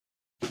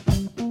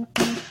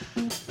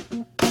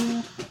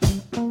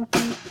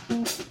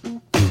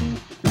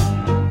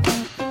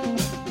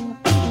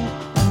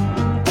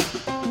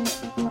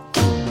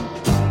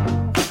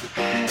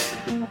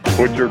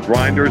your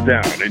grinders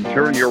down and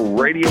turn your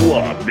radio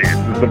up. This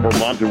is the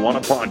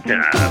Vermontuana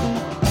Podcast.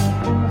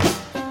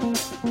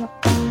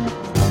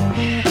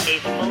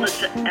 Hey,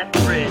 Melissa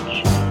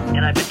Etheridge,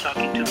 and I've been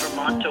talking to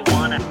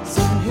Vermontuana.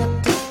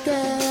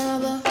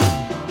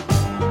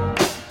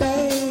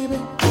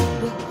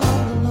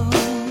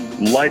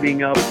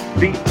 Lighting up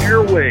the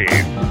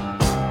airwaves.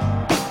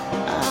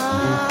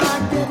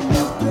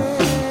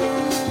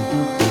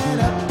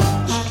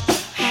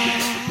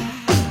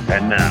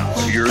 And now,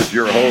 here's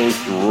your host,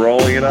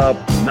 rolling it up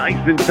nice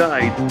and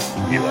tight,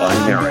 Eli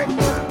Herring.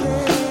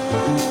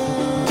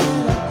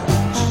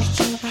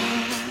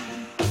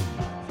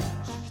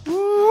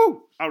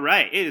 Woo! All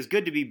right, it is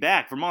good to be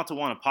back.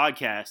 Vermontuana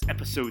Podcast,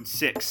 Episode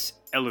 6,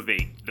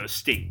 Elevate the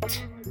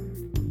State.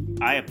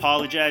 I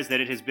apologize that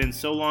it has been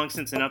so long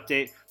since an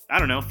update. I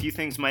don't know, a few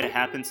things might have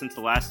happened since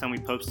the last time we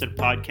posted a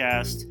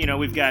podcast. You know,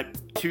 we've got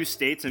 2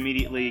 states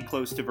immediately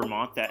close to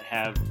Vermont that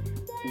have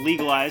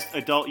legalized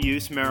adult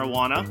use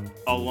marijuana,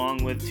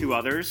 along with 2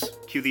 others.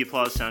 Cue the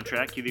applause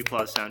soundtrack, cue the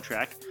applause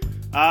soundtrack.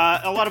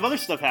 A lot of other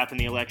stuff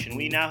happened in the election.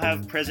 We now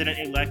have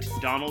President-elect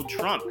Donald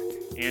Trump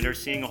and are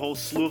seeing a whole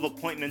slew of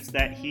appointments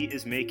that he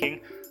is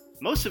making,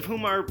 most of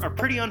whom are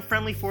pretty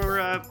unfriendly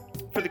for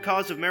the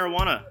cause of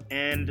marijuana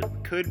and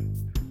could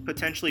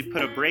potentially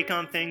put a brake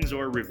on things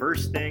or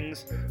reverse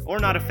things or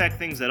not affect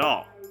things at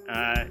all.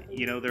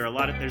 You know,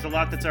 there's a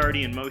lot that's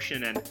already in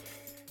motion, and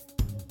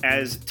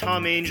as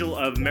Tom Angel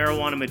of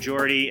Marijuana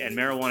Majority and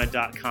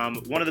Marijuana.com,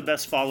 one of the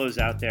best follows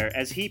out there,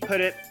 as he put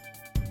it,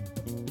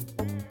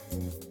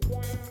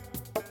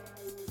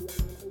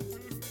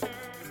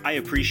 I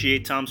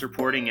appreciate Tom's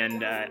reporting,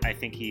 and I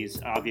think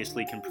he's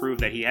obviously can prove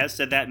that he has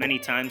said that many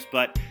times,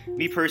 but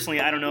me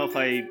personally, I don't know if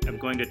I am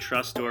going to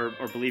trust or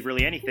believe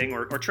really anything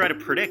or try to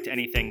predict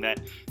anything that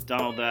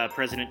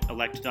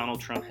President-elect Donald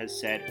Trump has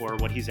said or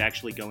what he's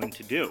actually going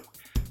to do.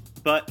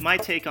 But my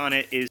take on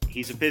it is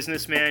he's a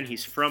businessman,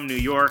 he's from New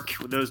York,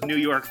 with those New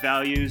York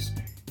values,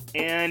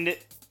 and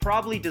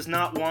probably does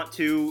not want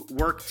to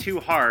work too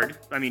hard.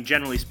 I mean,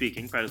 generally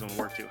speaking, probably doesn't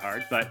want to work too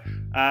hard, but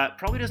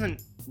probably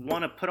doesn't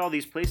want to put all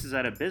these places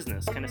out of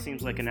business. Kind of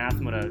seems like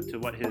anathema to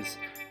what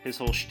his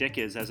whole shtick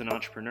is as an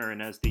entrepreneur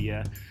and as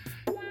the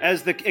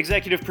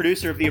executive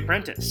producer of The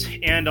Apprentice,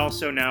 and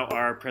also now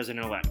our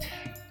president-elect.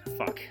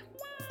 Fuck.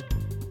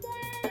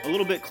 A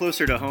little bit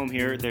closer to home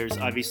here, there's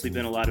obviously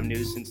been a lot of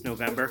news since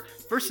November.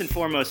 First and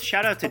foremost,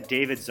 shout out to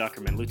David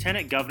Zuckerman,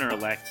 Lieutenant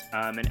Governor-elect,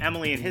 and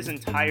Emily and his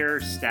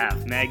entire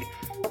staff. Meg,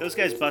 those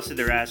guys busted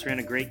their ass, ran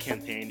a great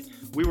campaign.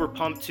 We were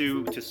pumped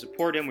to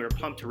support him, we were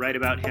pumped to write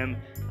about him,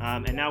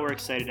 and now we're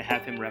excited to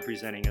have him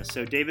representing us.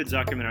 So David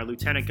Zuckerman, our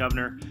Lieutenant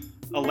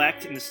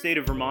Governor-elect in the state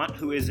of Vermont,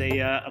 who is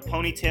a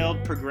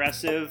ponytailed,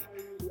 progressive,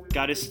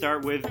 got his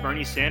start with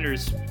Bernie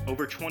Sanders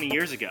over 20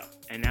 years ago,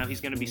 and now he's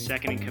going to be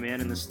second in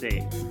command in the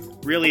state.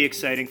 Really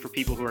exciting for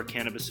people who are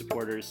cannabis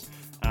supporters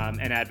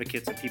and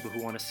advocates and people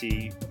who want to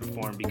see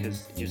reform,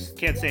 because you just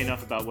can't say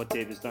enough about what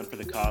Dave has done for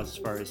the cause as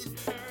far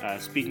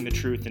as speaking the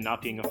truth and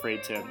not being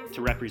afraid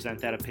to represent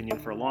that opinion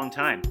for a long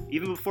time,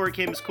 even before it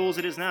came as cool as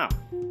it is now.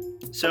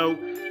 So,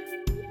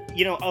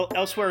 you know,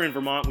 elsewhere in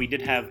Vermont, we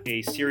did have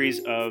a series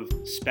of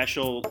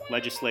special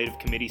legislative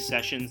committee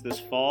sessions this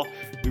fall.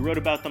 We wrote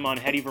about them on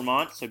Heady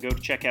Vermont, so go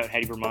check out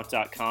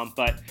HeadyVermont.com.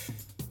 But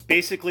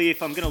basically,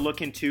 if I'm going to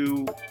look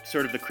into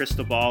sort of the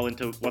crystal ball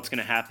into what's going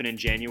to happen in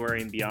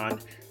January and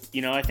beyond,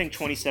 you know, I think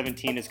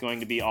 2017 is going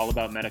to be all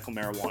about medical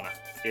marijuana.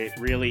 It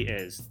really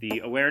is.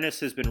 The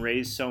awareness has been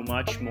raised so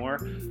much more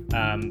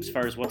as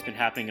far as what's been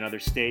happening in other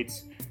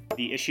states,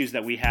 the issues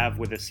that we have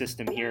with the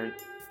system here.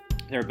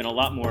 There have been a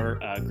lot more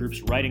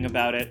groups writing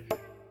about it.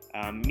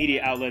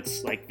 Media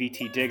outlets like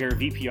VT Digger,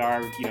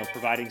 VPR, you know,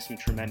 providing some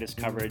tremendous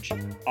coverage.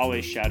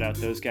 Always shout out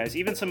those guys.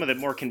 Even some of the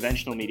more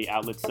conventional media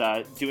outlets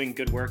doing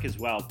good work as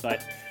well.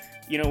 But,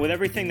 you know, with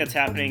everything that's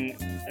happening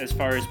as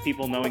far as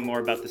people knowing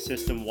more about the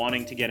system,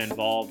 wanting to get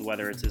involved,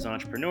 whether it's as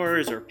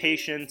entrepreneurs or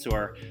patients,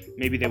 or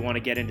maybe they want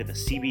to get into the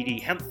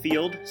CBD hemp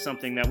field,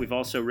 something that we've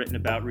also written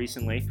about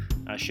recently.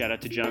 Shout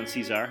out to John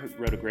Cesar, who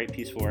wrote a great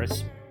piece for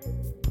us.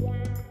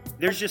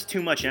 There's just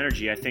too much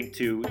energy, I think,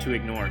 to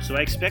ignore. So I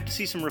expect to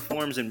see some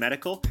reforms in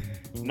medical.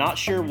 Not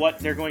sure what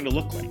they're going to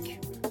look like.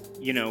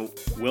 You know,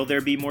 will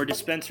there be more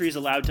dispensaries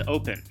allowed to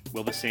open?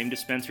 Will the same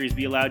dispensaries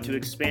be allowed to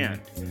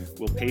expand?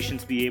 Will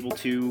patients be able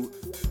to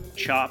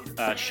shop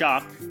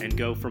and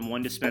go from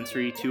one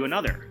dispensary to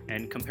another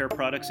and compare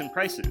products and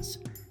prices?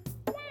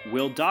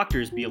 Will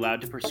doctors be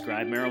allowed to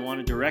prescribe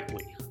marijuana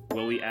directly?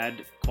 Will we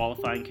add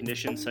qualifying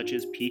conditions such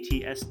as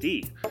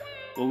PTSD?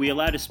 Will we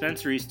allow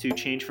dispensaries to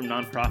change from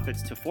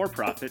nonprofits to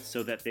for-profits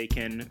so that they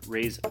can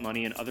raise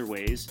money in other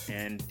ways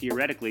and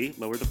theoretically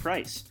lower the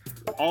price?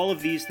 All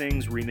of these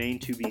things remain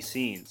to be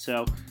seen.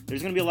 So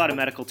there's going to be a lot of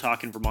medical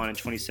talk in Vermont in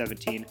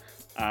 2017.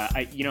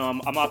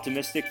 I'm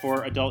optimistic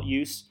for adult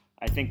use.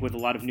 I think with a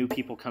lot of new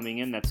people coming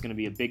in, that's going to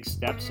be a big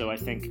step. So I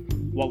think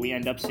what we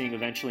end up seeing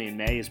eventually in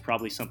May is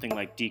probably something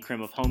like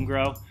decrim of home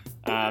grow.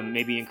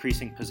 maybe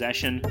increasing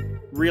possession.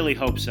 Really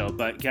hope so.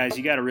 But guys,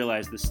 you got to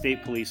realize the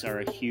state police are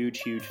a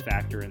huge, huge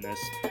factor in this.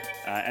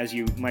 As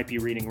you might be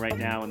reading right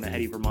now in the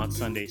Heady Vermont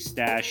Sunday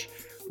Stash,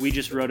 we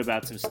just wrote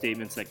about some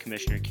statements that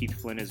Commissioner Keith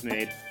Flynn has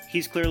made.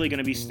 He's clearly going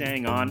to be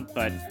staying on,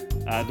 but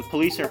the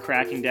police are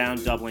cracking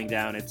down, doubling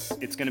down. It's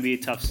going to be a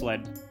tough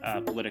sled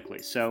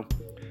politically. So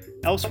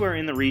elsewhere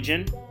in the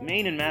region,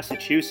 Maine and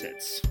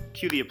Massachusetts.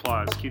 Cue the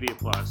applause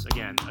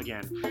again.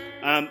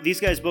 These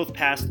guys both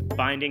passed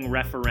binding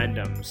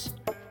referendums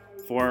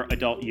for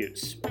adult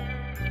use.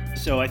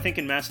 So I think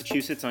in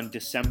Massachusetts on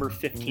December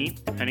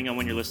 15th, depending on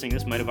when you're listening,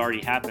 this might have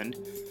already happened,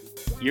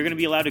 you're going to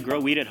be allowed to grow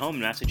weed at home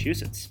in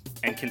Massachusetts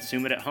and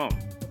consume it at home.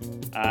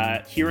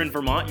 Here in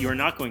Vermont, you are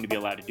not going to be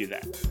allowed to do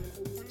that.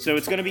 So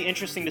it's going to be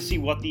interesting to see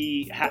what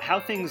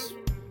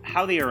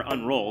how they are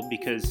unrolled,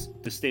 because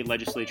the state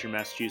legislature in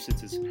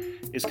Massachusetts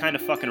is kind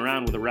of fucking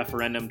around with a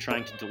referendum,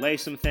 trying to delay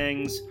some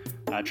things,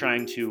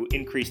 trying to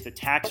increase the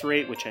tax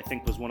rate, which I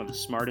think was one of the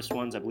smartest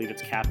ones. I believe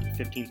it's capped at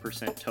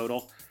 15%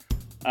 total.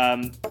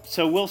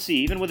 So we'll see.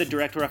 Even with a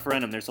direct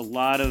referendum, there's a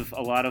lot of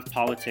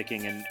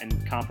politicking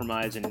and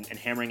compromise and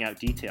hammering out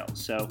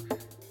details. So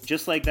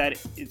just like that,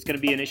 it's going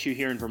to be an issue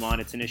here in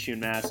Vermont. It's an issue in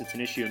Mass. It's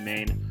an issue in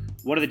Maine.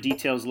 What do the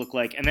details look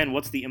like? And then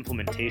what's the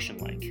implementation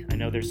like? I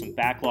know there's some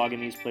backlog in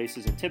these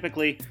places, and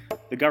typically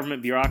the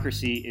government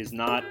bureaucracy is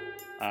not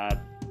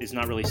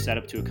really set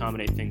up to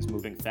accommodate things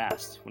moving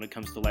fast when it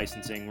comes to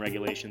licensing,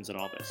 regulations, and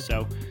all this.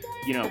 So,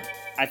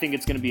 I think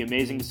it's going to be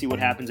amazing to see what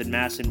happens in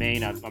Mass and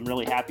Maine. I'm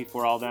really happy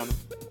for all of them.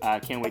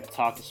 Can't wait to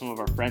talk to some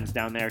of our friends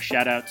down there.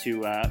 Shout out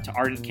to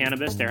Ardent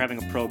Cannabis. They're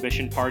having a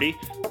prohibition party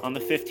on the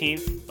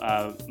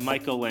 15th.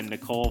 Michael and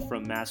Nicole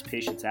from Mass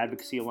Patients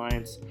Advocacy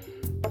Alliance.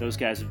 Those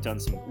guys have done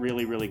some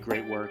really, really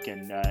great work,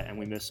 and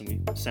we miss them. We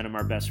send them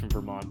our best from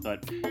Vermont.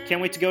 But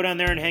can't wait to go down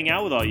there and hang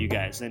out with all you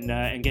guys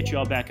and get you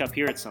all back up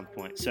here at some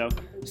point. So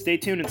stay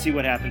tuned and see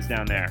what happens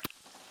down there.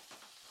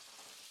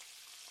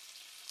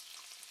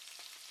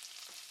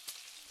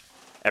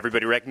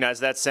 Everybody recognize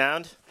that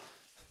sound?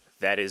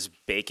 That is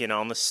bacon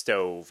on the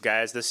stove.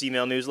 Guys, this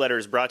email newsletter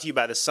is brought to you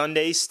by the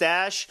Sunday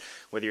Stash.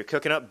 Whether you're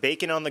cooking up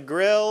bacon on the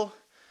grill,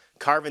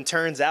 carving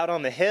turns out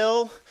on the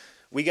hill,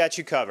 we got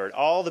you covered.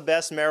 All the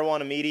best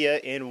marijuana media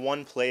in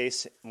one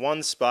place,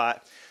 one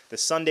spot, the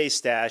Sunday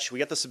Stash. We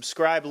got the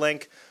subscribe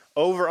link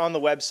over on the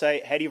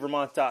website,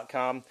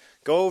 headyvermont.com.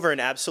 Go over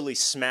and absolutely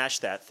smash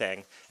that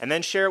thing. And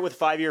then share it with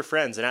 5 of your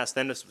friends and ask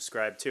them to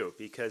subscribe too,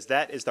 because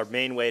that is the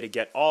main way to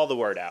get all the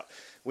word out.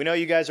 We know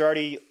you guys are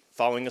already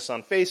following us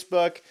on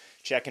Facebook,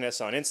 checking us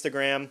on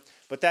Instagram,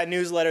 but that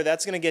newsletter,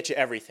 that's going to get you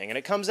everything. And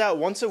it comes out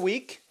once a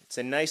week. It's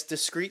a nice,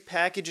 discreet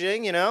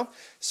packaging,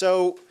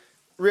 So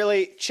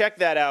really, check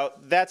that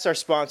out. That's our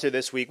sponsor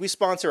this week. We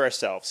sponsor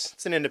ourselves.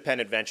 It's an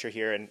independent venture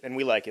here, and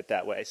we like it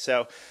that way.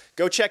 So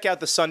go check out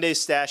the Sunday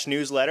Stash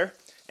newsletter.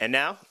 And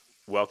now,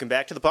 welcome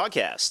back to the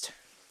podcast.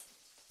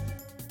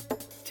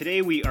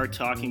 Today we are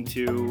talking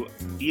to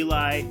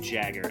Eli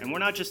Jagger. And we're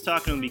not just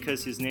talking to him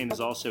because his name is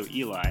also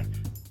Eli.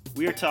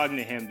 We are talking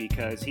to him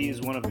because he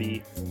is one of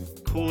the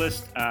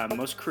coolest,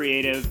 most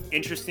creative,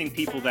 interesting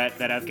people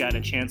that I've gotten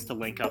a chance to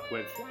link up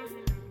with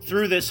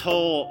through this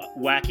whole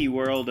wacky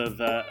world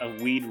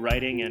of weed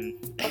writing and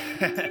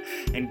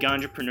and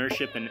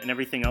ganjapreneurship and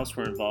everything else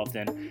we're involved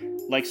in.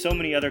 Like so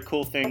many other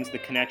cool things, the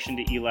connection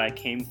to Eli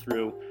came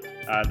through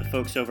the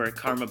folks over at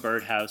Karma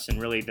Birdhouse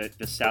and really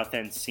the South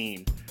End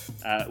scene.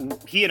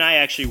 He and I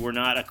actually were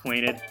not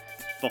acquainted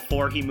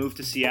before he moved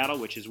to Seattle,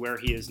 which is where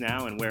he is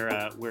now and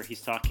where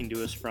he's talking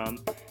to us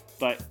from.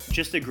 But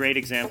just a great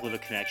example of a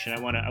connection. I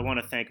want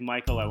to thank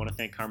Michael. I want to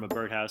thank Karma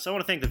Birdhouse. I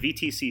want to thank the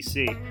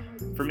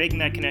VTCC for making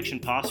that connection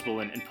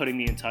possible and putting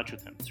me in touch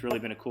with him. It's really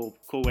been a cool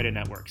way to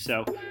network.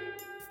 So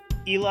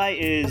Eli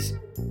is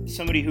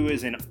somebody who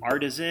is an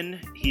artisan.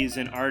 He's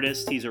an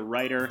artist. He's a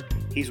writer.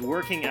 He's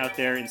working out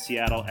there in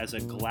Seattle as a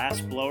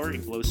glass blower. He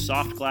blows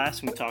soft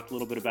glass. And we talked a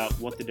little bit about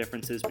what the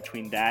difference is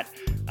between that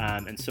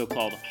and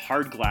so-called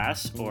hard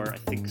glass, or I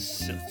think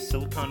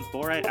silicon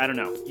borate. I don't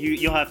know.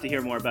 You'll have to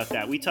hear more about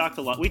that. We talked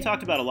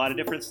about a lot of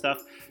different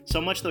stuff,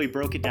 so much that we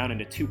broke it down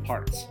into 2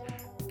 parts.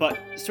 But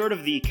sort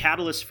of the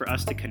catalyst for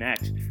us to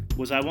connect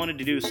was I wanted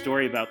to do a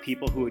story about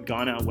people who had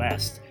gone out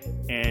west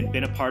and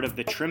been a part of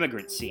the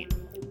trimmigrant scene.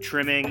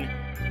 Trimming,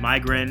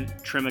 migrant,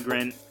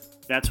 trimmigrant,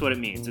 that's what it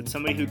means. It's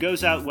somebody who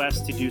goes out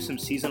west to do some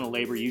seasonal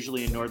labor,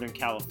 usually in Northern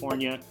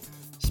California,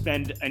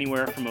 spend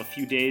anywhere from a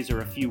few days or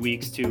a few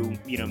weeks to,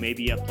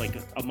 maybe up like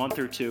a month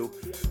or 2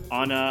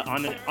 on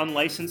an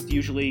unlicensed,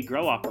 usually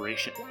grow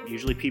operation.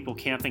 Usually people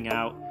camping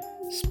out,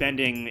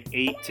 spending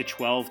 8 to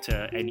 12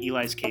 to, in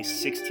Eli's case,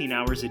 16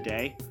 hours a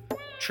day,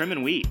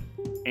 trimming weed.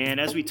 And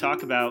as we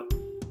talk about,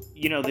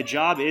 the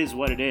job is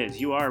what it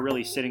is. You are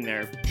really sitting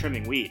there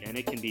trimming weed, and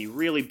it can be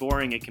really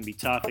boring, it can be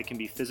tough, it can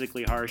be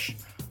physically harsh,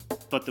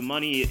 but the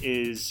money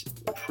is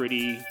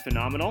pretty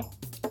phenomenal.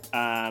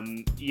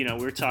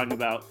 We're talking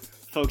about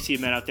folks he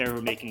had met out there who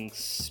are making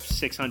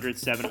 $600,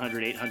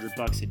 $700,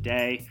 $800 a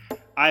day.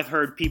 I've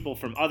heard people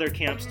from other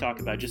camps talk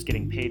about just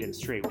getting paid in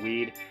straight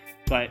weed.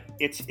 but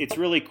it's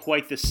really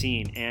quite the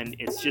scene, and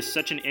it's just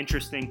such an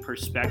interesting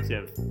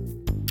perspective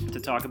to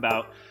talk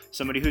about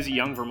somebody who's a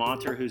young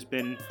Vermonter who's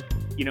been,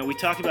 we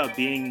talked about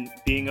being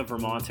a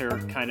Vermonter,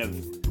 kind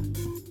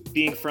of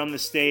being from the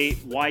state,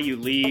 why you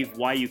leave,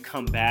 why you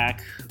come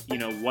back,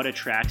 what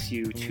attracts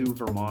you to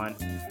Vermont,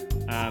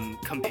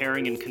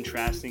 comparing and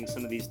contrasting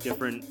some of these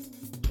different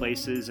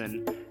places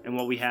and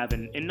what we have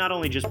in not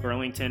only just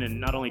Burlington and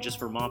not only just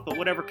Vermont, but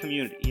whatever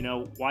community,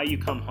 why you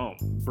come home.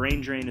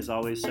 Brain drain is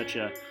always such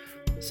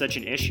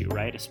an issue,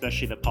 right?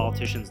 Especially that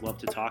politicians love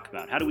to talk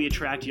about. How do we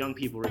attract young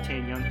people,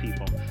 retain young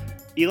people?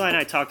 Eli and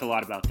I talked a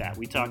lot about that.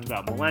 We talked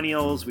about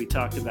millennials, we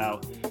talked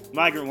about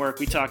migrant work,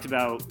 we talked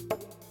about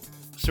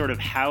sort of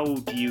how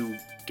do you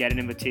get an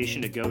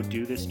invitation to go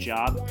do this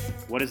job,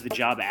 what does the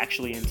job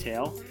actually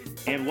entail,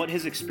 and what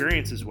his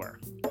experiences were.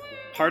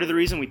 Part of the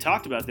reason we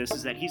talked about this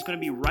is that he's going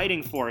to be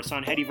writing for us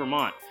on Heady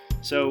Vermont.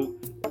 So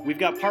we've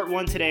got part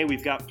 1 today,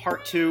 we've got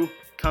part 2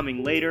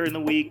 coming later in the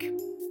week,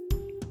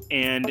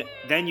 and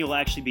then you'll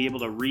actually be able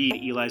to read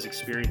Eli's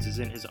experiences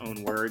in his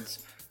own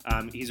words.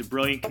 He's a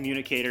brilliant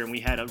communicator, and we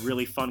had a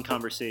really fun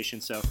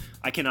conversation, so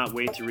I cannot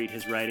wait to read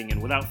his writing.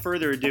 And without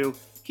further ado,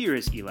 here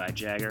is Eli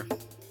Jagger.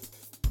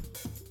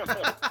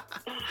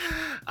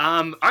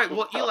 All right,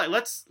 well, Eli,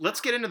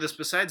 let's get into this.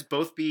 Besides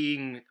both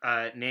being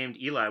named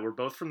Eli, we're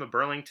both from the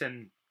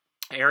Burlington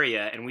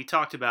area, and we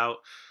talked about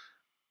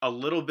a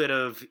little bit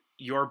of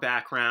your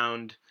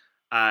background.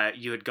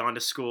 You had gone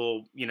to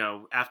school,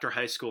 after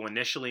high school,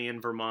 initially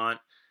in Vermont,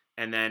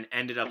 and then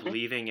ended up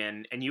leaving,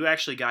 and you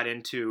actually got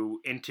into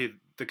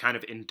the kind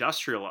of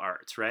industrial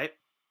arts, right?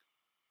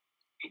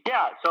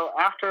 Yeah, so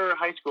after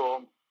high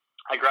school,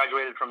 I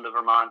graduated from the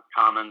Vermont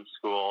Commons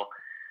School,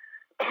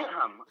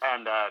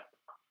 and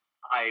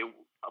I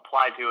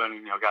applied to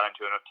and got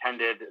into and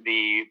attended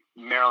the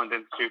Maryland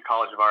Institute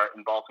College of Art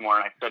in Baltimore,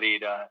 and I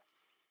studied.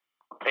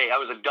 I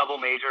was a double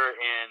major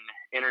in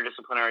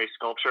interdisciplinary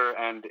sculpture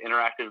and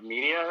interactive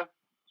media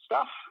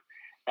stuff,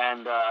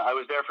 and I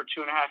was there for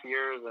 2.5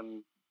 years.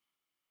 And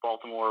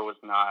Baltimore was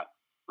not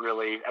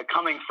really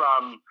coming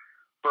from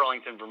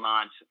Burlington,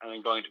 Vermont, and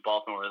then going to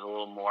Baltimore was a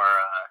little more,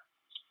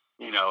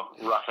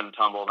 rough and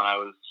tumble than I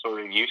was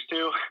sort of used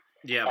to.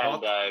 Yeah,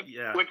 and,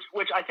 yeah.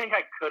 Which I think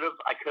I could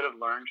have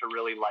learned to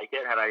really like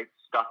it had I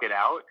stuck it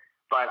out,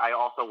 but I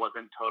also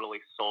wasn't totally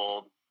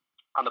sold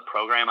on the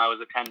program I was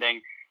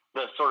attending.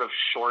 The sort of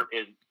short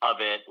of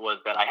it was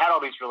that I had all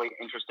these really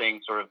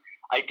interesting sort of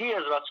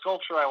ideas about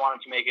sculpture. I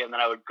wanted to make it, and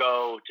then I would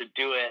go to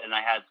do it, and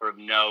I had sort of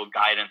no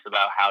guidance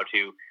about how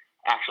to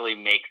actually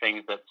make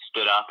things that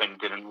stood up and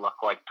didn't look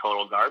like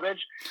total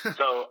garbage.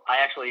 So I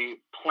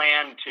actually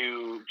planned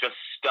to just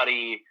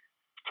study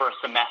for a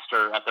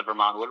semester at the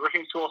Vermont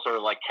Woodworking School, sort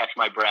of like catch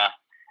my breath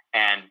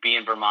and be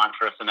in Vermont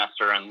for a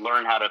semester and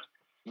learn how to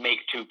make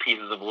 2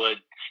 pieces of wood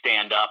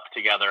stand up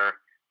together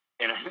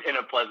in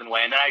a pleasant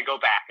way. And then I go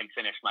back and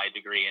finish my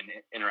degree in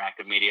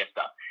interactive media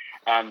stuff.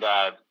 And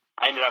I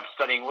ended up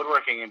studying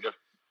woodworking and just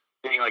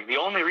being like, the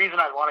only reason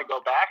I want to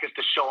go back is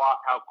to show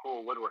off how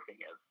cool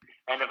woodworking is.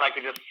 And if I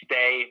could just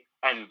stay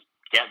and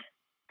get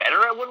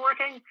better at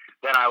woodworking,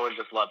 then I would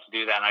just love to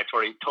do that. And I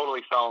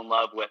totally fell in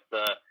love with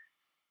the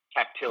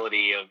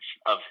tactility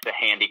of the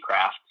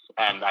handicrafts.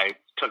 And I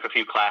took a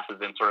few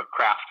classes in sort of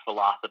craft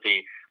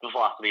philosophy, the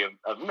philosophy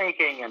of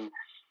making and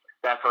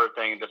that sort of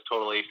thing, and just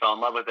totally fell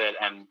in love with it.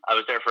 And I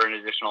was there for an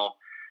additional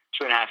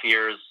 2.5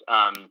 years.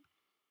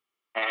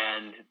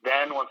 And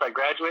then once I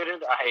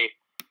graduated, I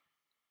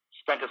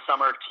spent a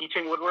summer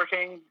teaching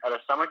woodworking at a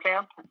summer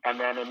camp, and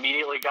then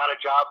immediately got a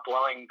job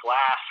blowing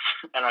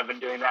glass. And I've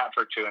been doing that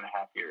for 2.5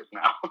 years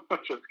now,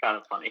 which is kind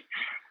of funny.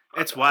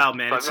 It's wild,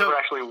 man. I've never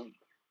actually,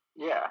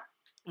 yeah.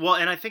 Well,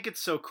 and I think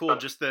it's so cool,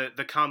 just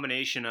the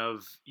combination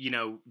of,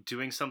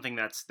 doing something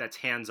that's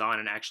hands-on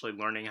and actually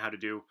learning how to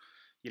do,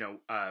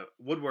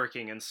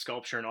 woodworking and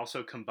sculpture, and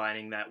also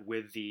combining that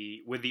with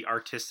the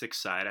artistic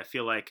side. I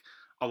feel like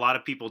a lot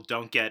of people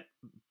don't get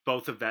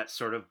both of that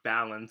sort of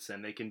balance,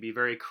 and they can be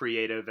very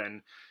creative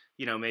and,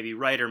 maybe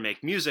write or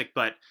make music.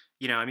 But,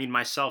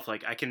 myself,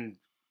 like, I can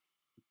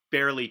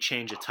barely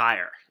change a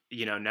tire,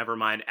 never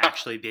mind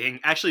actually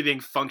being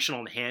functional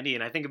and handy.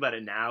 And I think about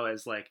it now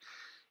as like,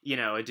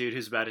 a dude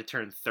who's about to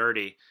turn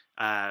 30,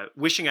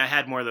 wishing I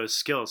had more of those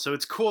skills. So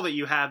it's cool that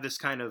you have this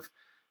kind of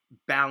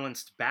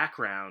balanced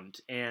background,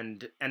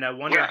 and I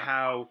wonder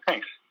how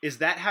is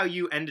that how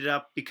you ended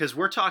up, because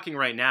we're talking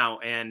right now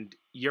and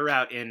you're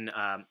out in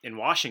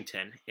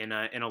Washington in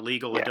a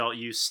legal adult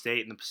use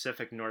state in the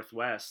Pacific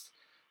Northwest.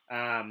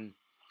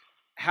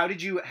 How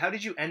did you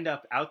end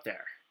up out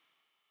there?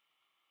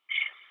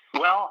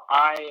 Well,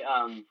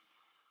 I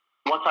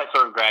once I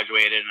sort of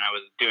graduated and I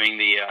was doing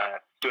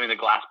the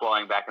glass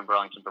blowing back in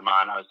Burlington,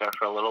 Vermont. I was there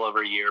for a little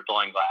over a year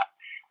blowing glass.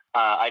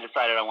 I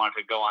decided I wanted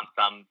to go on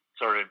some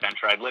sort of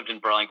adventure. I'd lived in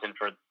Burlington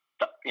for,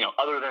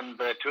 other than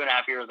the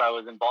 2.5 years I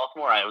was in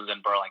Baltimore, I was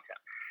in Burlington.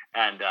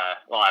 And,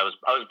 I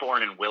was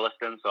born in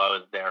Williston, so I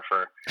was there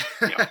for,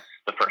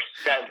 the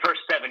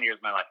first 7 years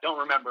of my life. Don't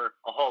remember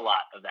a whole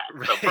lot of that.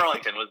 Right. So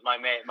Burlington was my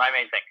main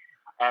thing.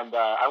 And,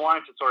 I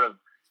wanted to sort of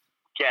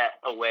get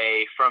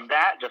away from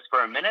that just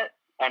for a minute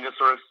and just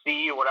sort of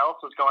see what else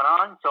was going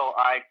on. So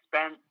I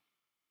spent,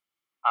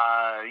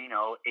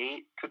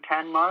 8 to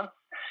 10 months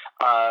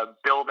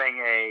building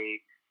a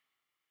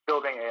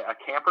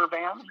camper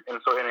van in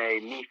a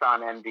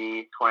Nissan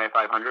NV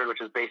 2500,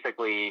 which is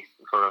basically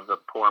sort of the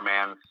poor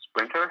man's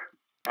Sprinter.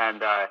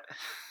 And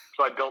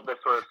so I built this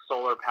sort of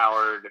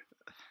solar-powered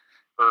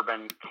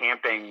urban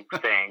camping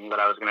thing that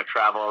I was going to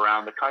travel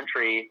around the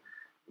country,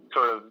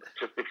 sort of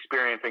just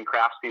experiencing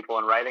craftspeople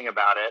and writing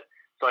about it.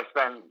 So I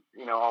spent,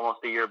 almost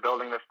a year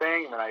building this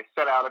thing, and then I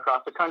set out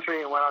across the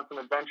country and went on some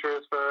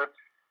adventures for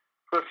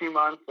a few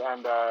months,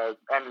 and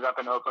ended up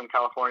in Oakland,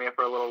 California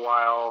for a little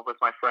while with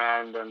my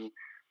friend, and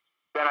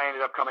then I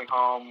ended up coming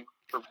home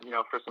for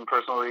some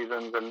personal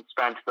reasons, and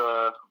spent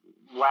the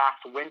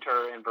last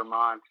winter in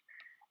Vermont,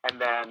 and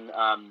then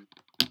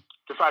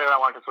decided I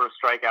wanted to sort of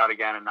strike out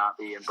again and not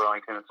be in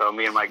Burlington. And so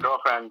me and my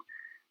girlfriend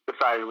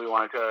decided we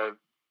wanted to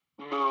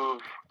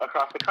move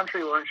across the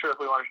country. We weren't sure if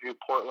we wanted to do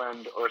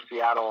Portland or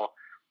Seattle.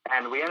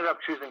 And we ended up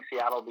choosing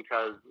Seattle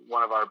because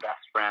one of our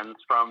best friends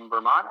from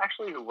Vermont,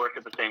 actually, who worked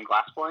at the same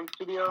glassblowing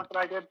studio that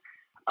I did,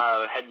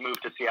 had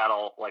moved to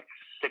Seattle like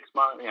 6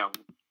 months,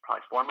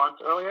 probably 4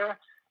 months earlier.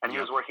 And he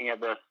was working at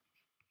this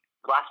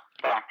glass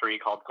factory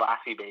called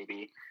Glassy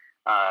Baby.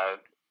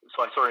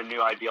 So I sort of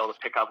knew I'd be able to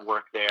pick up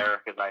work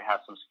there because I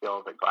have some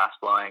skills at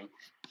glassblowing.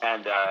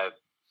 And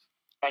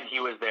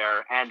he was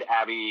there. And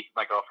Abby,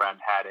 my girlfriend,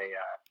 had a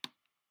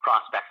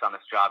prospects on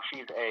this job.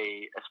 She's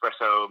a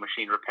espresso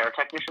machine repair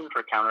technician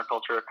for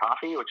Counterculture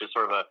Coffee, which is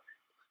sort of a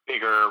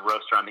bigger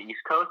roaster on the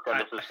East Coast. And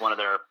this is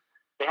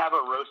they have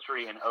a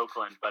roastery in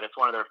Oakland, but it's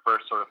one of their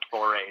first sort of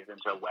forays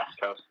into West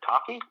Coast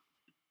coffee,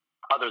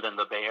 other than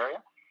the Bay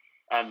Area.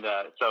 And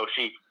so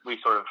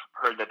we sort of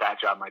heard that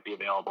job might be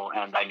available,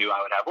 and I knew I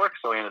would have work,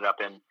 so I ended up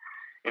in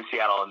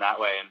Seattle in that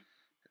way. And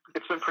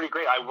it's been pretty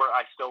great.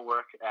 I still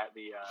work at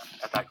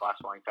that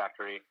glassblowing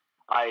factory.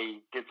 I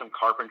did some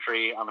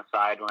carpentry on the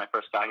side when I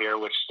first got here,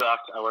 which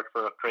sucked. I worked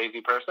for a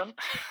crazy person,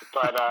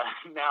 but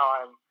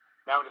now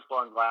I'm just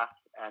blowing glass,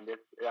 and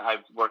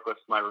I've worked with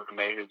my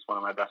roommate, who's one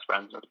of my best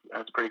friends, and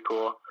it's pretty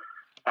cool.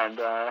 And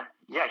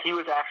he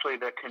was actually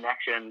the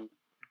connection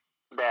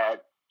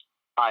that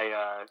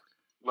I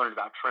learned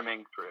about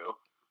trimming through.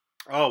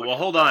 Oh, well,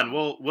 hold on.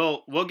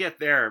 We'll get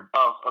there.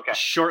 Oh, okay.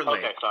 Shortly.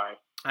 Okay, sorry.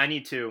 I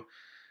need to.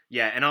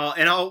 Yeah, and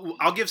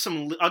I'll give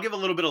a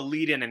little bit of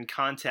lead in and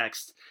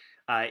context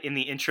in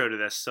the intro to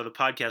this, so the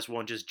podcast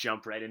won't just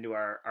jump right into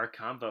our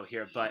convo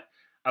here. But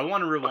I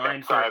want to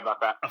rewind sorry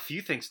about that. A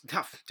few things.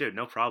 Dude,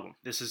 no problem.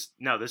 This is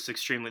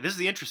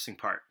the interesting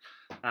part.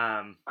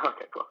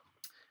 Okay, cool.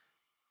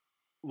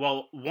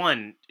 Well,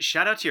 one,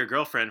 shout out to your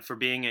girlfriend for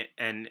being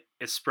an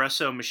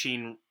espresso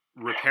machine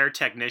repair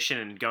technician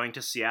and going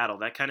to Seattle.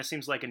 That kind of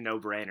seems like a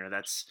no-brainer.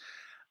 That's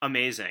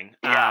amazing.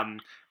 Yeah.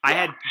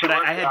 I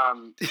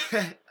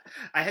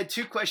had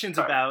two questions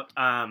about.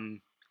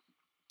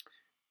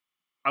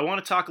 I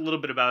want to talk a little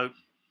bit about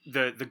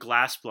the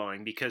glass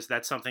blowing, because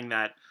that's something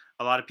that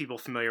a lot of people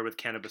familiar with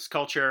cannabis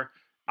culture.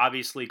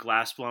 Obviously,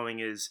 glass blowing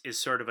is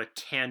sort of a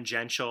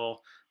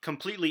tangential,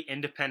 completely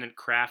independent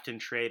craft and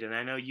trade, and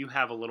I know you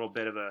have a little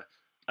bit of a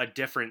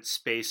different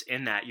space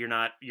in that. You're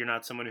not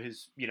someone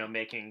who's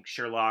making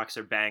Sherlocks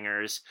or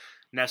bangers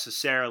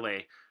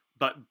necessarily.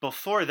 But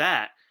before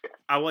that,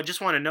 I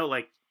just want to know,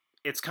 like,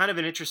 it's kind of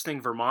an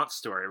interesting Vermont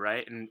story,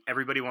 right? And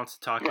everybody wants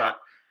to talk about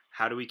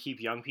how do we keep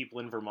young people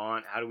in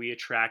Vermont? How do we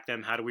attract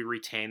them? How do we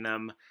retain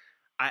them?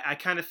 I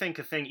kind of think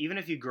a thing, even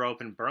if you grow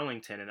up in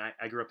Burlington, and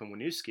I grew up in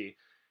Winooski,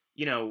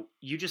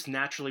 you just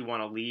naturally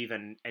want to leave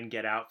and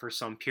get out for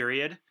some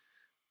period.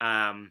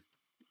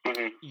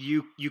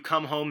 You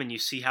come home and you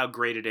see how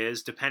great it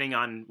is, depending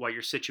on what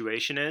your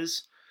situation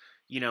is.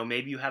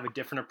 Maybe you have a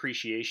different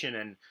appreciation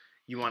and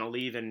you want to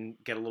leave and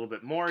get a little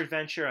bit more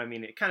adventure. I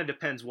mean, it kind of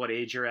depends what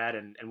age you're at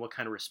and what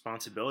kind of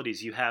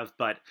responsibilities you have.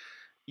 But,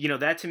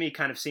 that to me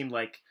kind of seemed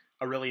like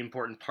a really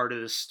important part of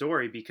this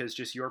story, because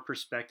just your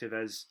perspective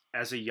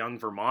as a young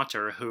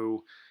Vermonter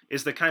who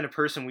is the kind of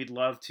person we'd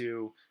love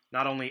to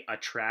not only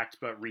attract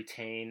but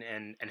retain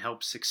and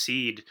help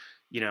succeed,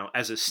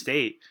 as a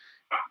state.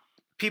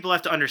 People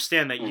have to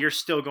understand that you're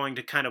still going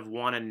to kind of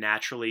want to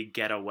naturally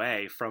get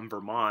away from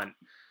Vermont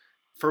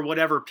for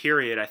whatever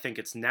period. I think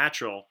it's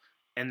natural.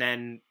 And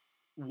then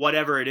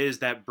whatever it is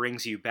that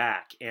brings you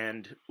back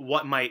and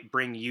what might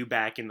bring you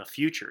back in the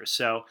future.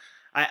 So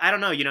I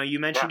don't know, you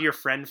mentioned your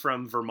friend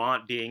from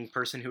Vermont being a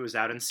person who was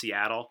out in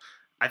Seattle.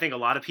 I think a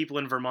lot of people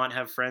in Vermont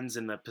have friends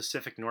in the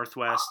Pacific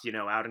Northwest,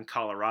 out in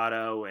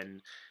Colorado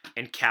and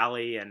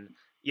Cali. And,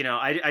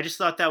 I just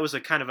thought that was a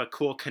kind of a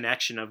cool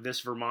connection of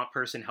this Vermont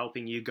person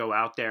helping you go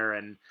out there.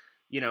 And,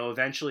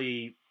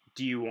 eventually,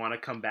 do you want to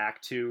come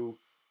back to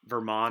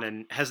Vermont?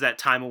 And has that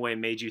time away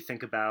made you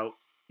think about,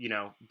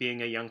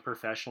 being a young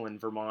professional in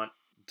Vermont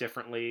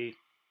differently?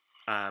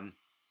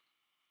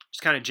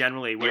 Just kind of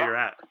generally where you're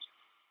at.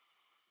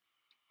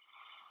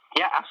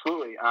 Yeah,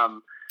 absolutely.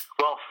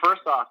 Well,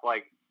 first off,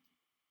 I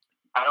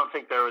don't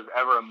think there was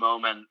ever a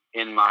moment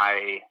in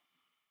my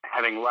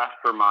having left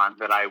Vermont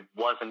that I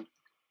wasn't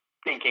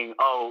thinking,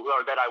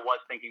 or that I was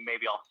thinking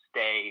maybe I'll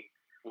stay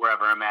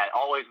wherever I'm at.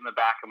 Always in the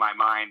back of my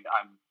mind,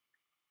 I'm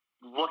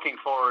looking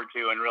forward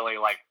to and really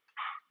like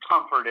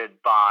comforted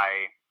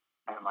by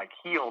and like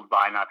healed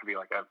by, not to be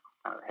like a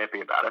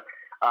hippie about it,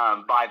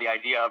 by the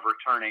idea of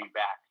returning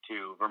back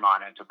to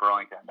Vermont and to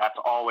Burlington. That's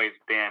always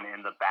been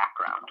in the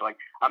background. Like,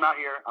 I'm out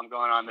here, I'm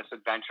going on this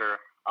adventure,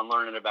 I'm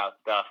learning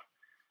about stuff,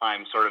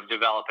 I'm sort of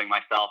developing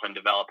myself and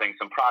developing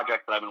some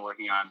projects that I've been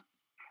working on.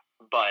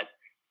 But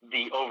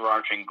the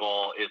overarching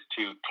goal is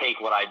to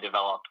take what I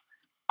develop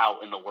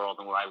out in the world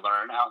and what I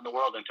learn out in the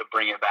world and to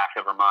bring it back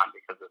to Vermont,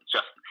 because it's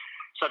just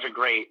such a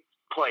great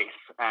place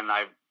and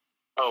I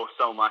owe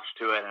so much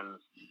to it. And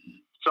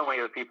so many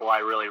of the people I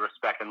really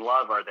respect and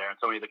love are there. And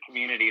so many of the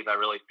communities I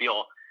really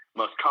feel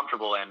most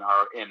comfortable in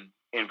are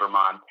in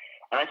Vermont.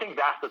 And I think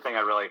that's the thing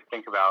I really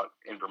think about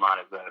in Vermont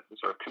is the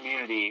sort of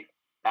community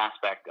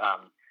aspect.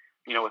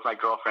 With my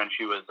girlfriend,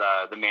 she was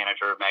the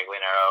manager of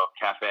Maglianero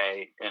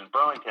Cafe in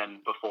Burlington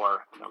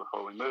before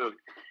we moved.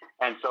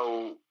 And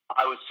so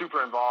I was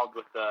super involved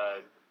with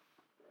the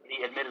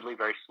admittedly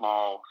very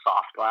small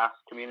soft glass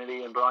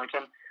community in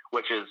Burlington,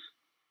 which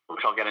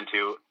I'll get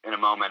into in a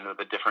moment, with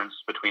the difference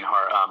between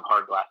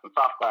hard glass and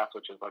soft glass,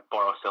 which is like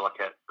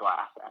borosilicate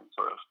glass and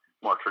sort of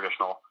more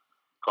traditional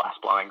glass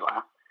blowing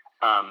glass.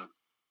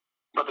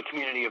 But the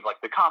community of like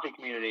the coffee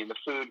community and the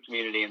food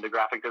community and the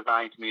graphic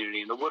design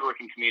community and the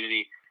woodworking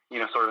community,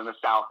 sort of in the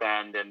South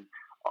End and,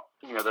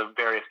 the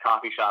various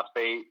coffee shops,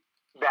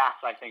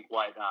 that's, I think,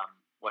 what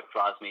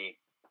draws me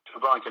to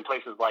Burlington.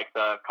 Places like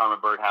the Karma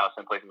Birdhouse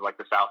and places like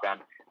the South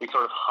End, these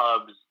sort of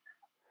hubs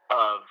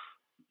of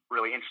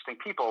really interesting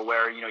people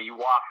where, you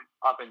walk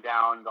up and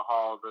down the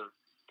halls of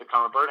the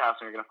Karma Birdhouse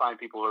and you're going to find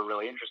people who are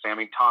really interesting. I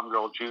mean, Tom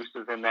Girl Juice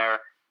is in there.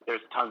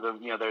 There's tons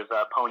of, there's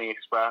Pony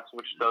Express,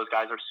 which those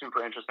guys are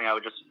super interesting. I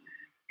would just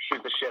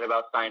shoot the shit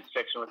about science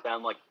fiction with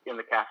them, like in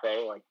the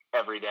cafe, like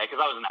every day. Cause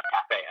I was in that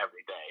cafe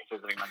every day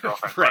visiting my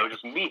girlfriend. Right. So I would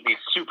just meet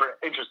these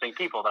super interesting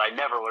people that I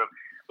never would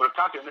have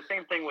talked to. And the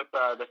same thing with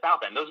the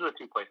South End. Those are the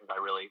two places I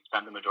really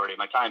spent the majority of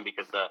my time,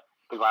 because the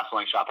glass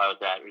blowing shop I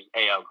was at, it was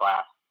AO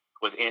Glass,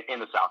 was in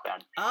the South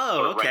End.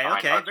 Oh, okay,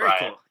 right okay, very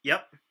cool.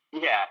 Yep.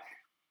 Yeah.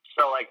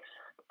 So like,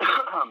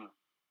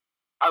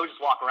 I would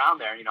just walk around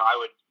there,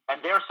 and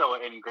they're so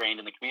ingrained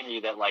in the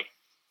community that like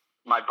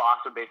my boss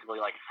would basically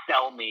like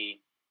sell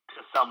me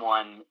to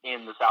someone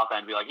in the South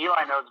End, be like,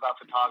 Eli knows about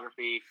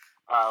photography.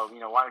 Why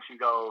don't you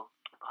go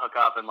hook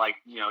up and like,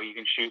 you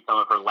can shoot some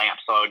of her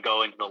lamps. So I would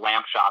go into the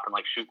lamp shop and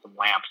like shoot some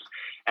lamps.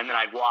 And then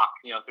I'd walk,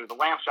 through the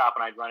lamp shop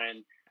and I'd run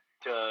into,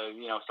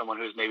 someone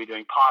who's maybe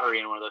doing pottery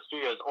in one of those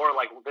studios, or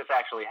like this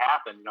actually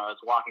happened. I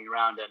was walking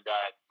around and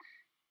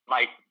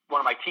one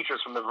of my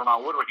teachers from the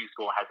Vermont Woodworking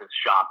School has his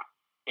shop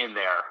in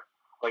there,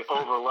 like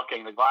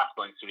overlooking the glass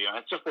blowing studio. And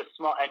it's just this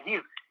small, and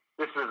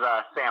this is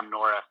Sam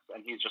Norris,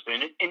 and he's just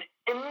an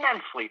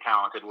immensely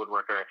talented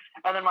woodworker.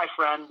 And then my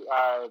friend,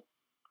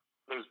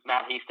 there's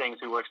Matt Hastings,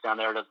 who works down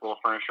there, does a little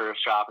furniture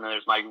shop. And then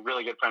there's my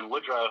really good friend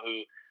Woodrow,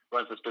 who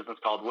runs this business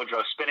called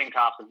Woodrow Spinning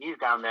Tops, and he's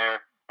down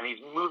there, and he's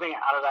moving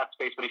out of that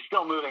space, but he's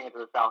still moving into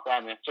the South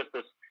End. And it's just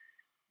this.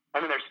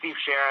 And then there's Steve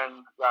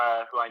Sharon,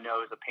 who I know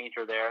is a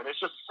painter there. And there's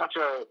just such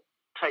a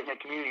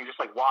tight-knit community. You just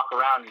like walk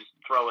around and just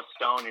throw a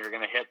stone, and you're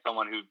going to hit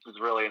someone who's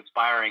really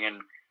inspiring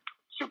and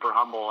super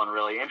humble and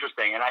really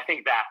interesting. And I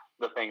think that's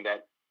the thing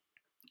that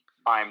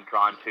I'm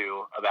drawn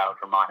to about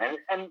Vermont.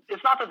 And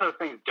it's not that those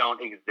things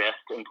don't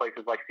exist in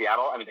places like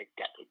Seattle. I mean, they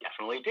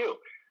definitely do.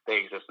 They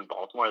exist in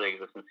Baltimore. They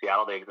exist in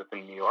Seattle. They exist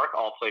in New York,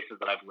 all places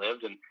that I've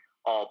lived and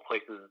all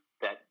places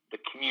that the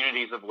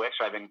communities of which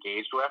I've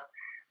engaged with.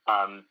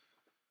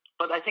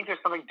 But I think there's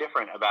something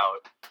different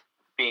about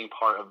being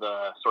part of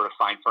the sort of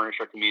fine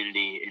furniture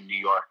community in New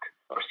York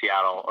or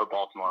Seattle or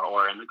Baltimore,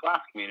 or in the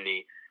glass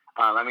community.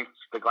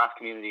 The glass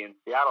community in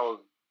Seattle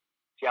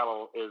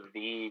is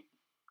the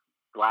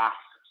glass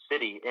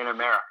city in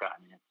America.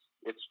 I mean,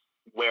 it's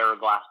where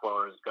glass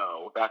blowers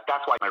go. That's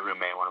why my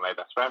roommate, one of my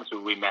best friends,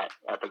 who we met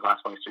at the glass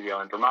blowing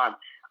studio in Vermont,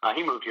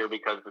 he moved here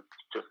because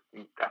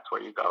that's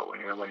where you go when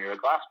you're a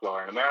glass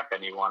blower in America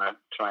and you want to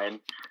try and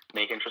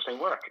make interesting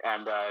work.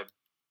 And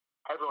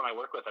everyone I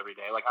work with every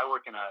day, like I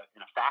work in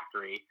a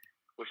factory,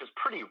 which is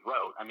pretty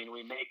rote. I mean,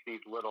 we make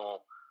these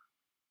little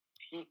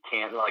heat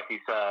candles, like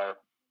these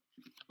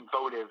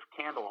votive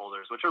candle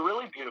holders, which are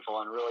really beautiful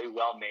and really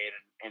well made,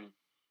 and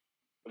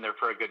they're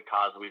for a good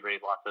cause. We've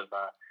raised lots of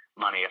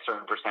money. A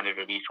certain percentage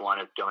of each one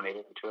is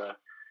donated to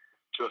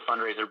a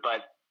fundraiser.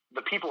 But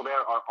the people there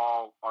are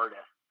all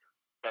artists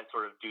that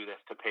sort of do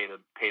this to pay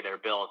their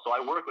bills. So I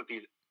work with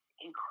these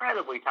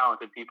incredibly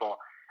talented people,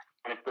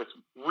 and it's this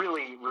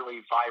really,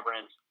 really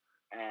vibrant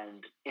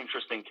and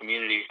interesting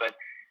community. But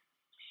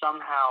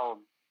somehow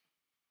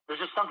there's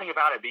just something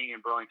about it being in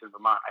Burlington,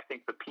 Vermont. I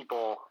think the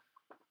people,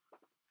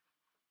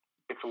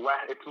 it's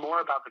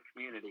more about the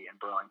community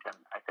in Burlington,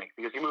 I think,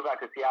 because you move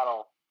out to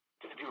Seattle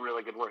to do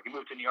really good work. You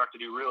move to New York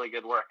to do really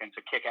good work and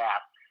to kick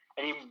ass.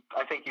 And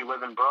I think you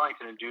live in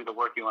Burlington and do the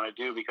work you want to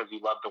do because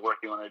you love the work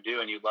you want to do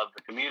and you love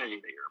the community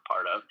that you're a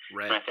part of.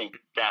 Right. And I think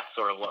that's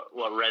sort of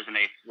what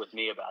resonates with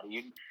me about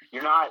it.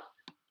 You're not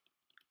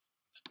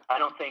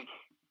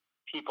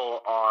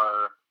people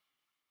are,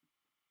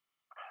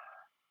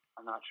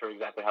 I'm not sure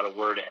exactly how to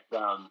word it,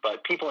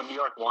 but people in New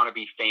York want to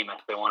be famous.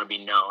 They want to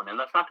be known. And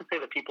that's not to say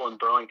that people in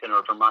Burlington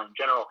or Vermont in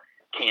general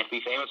can't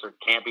be famous or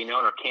can't be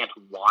known or can't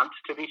want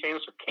to be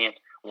famous or can't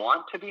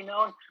want to be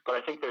known. But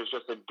I think there's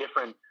just a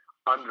different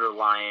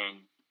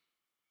underlying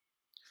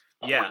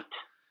point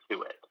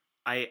to it.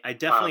 I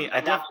definitely,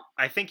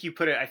 I think you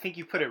put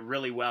it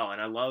really well.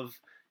 And I love,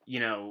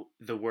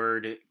 the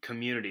word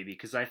community,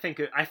 because I think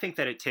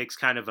that it takes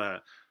kind of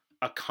a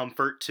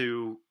comfort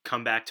to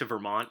come back to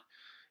Vermont.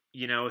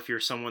 If you're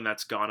someone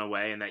that's gone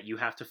away, and that you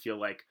have to feel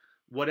like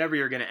whatever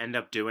you're going to end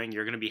up doing,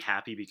 you're going to be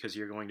happy because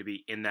you're going to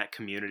be in that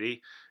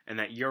community, and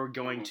that you're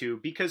going to,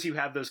 because you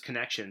have those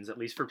connections, at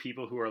least for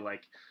people who are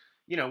like,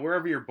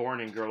 wherever you're born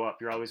and grow up,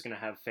 you're always going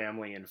to have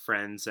family and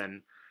friends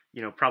and,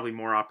 probably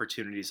more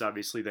opportunities,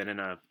 obviously, than at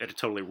a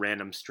totally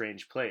random,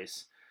 strange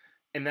place.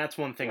 And that's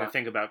one thing I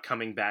think about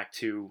coming back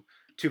to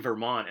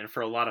Vermont. And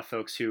for a lot of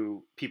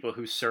people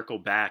who circle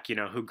back,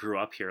 who grew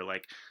up here,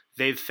 like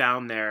they've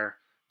found their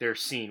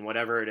scene,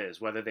 whatever it is,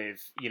 whether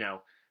they've,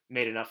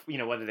 made enough,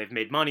 whether they've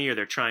made money or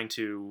they're trying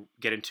to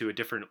get into a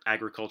different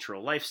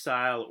agricultural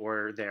lifestyle,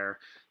 or they're,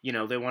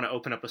 they want to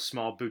open up a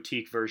small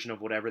boutique version of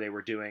whatever they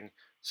were doing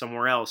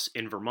somewhere else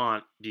in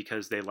Vermont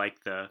because they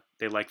like the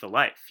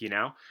life,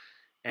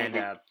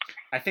 And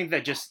I think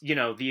that just,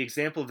 the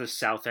example of the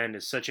South End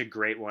is such a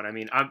great one. I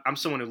mean, I'm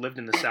someone who lived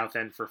in the South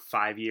End for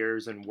 5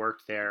 years and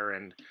worked there,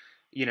 and,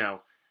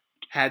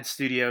 had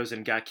studios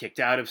and got kicked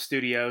out of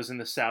studios in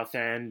the South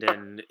End,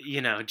 and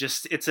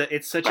just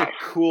it's such a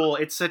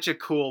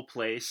cool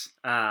place.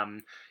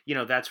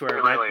 That's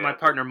where my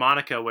partner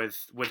Monica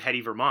with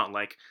Heady Vermont,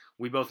 like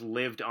we both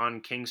lived on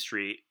King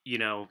Street,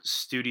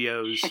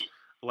 studios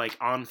like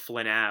on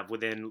Flynn Ave,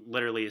 within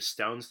literally a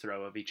stone's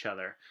throw of each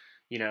other.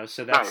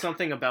 So that's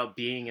something about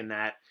being in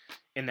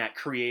that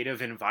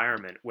creative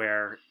environment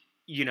where,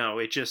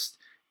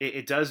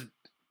 it does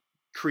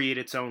create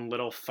its own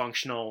little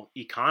functional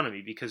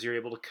economy, because you're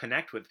able to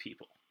connect with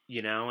people,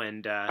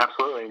 and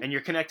absolutely, and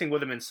you're connecting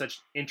with them in such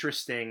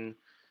interesting,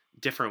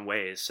 different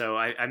ways. So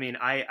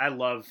I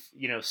love,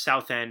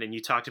 South End, and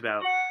you talked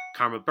about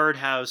Karma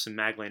Birdhouse and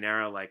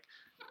Maglinera, like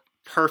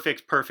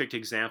perfect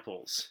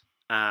examples,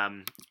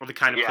 of the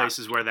kind of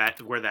places where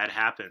that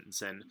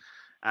happens. And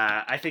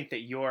I think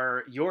that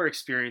your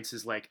experience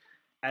is like,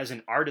 as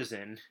an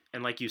artisan,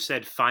 and like you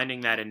said,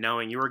 finding that and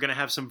knowing you were going to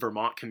have some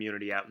Vermont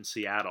community out in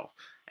Seattle.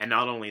 And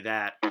not only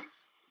that,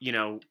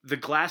 the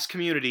glass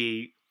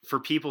community, for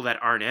people that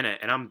aren't in it,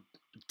 and I'm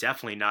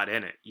definitely not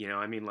in it,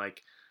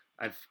 like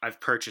I've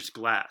purchased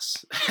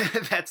glass.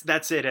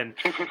 that's it. And,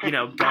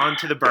 gone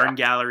to the Burn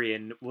Gallery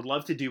and would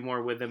love to do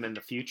more with them in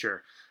the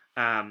future.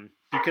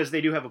 Because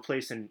they do have a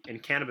place in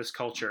cannabis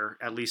culture.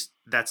 At least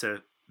that's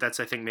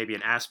I think maybe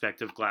an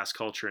aspect of glass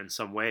culture in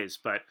some ways.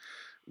 But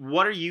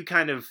what are you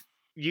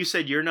you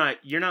said you're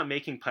not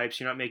making pipes,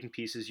 you're not making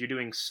pieces, you're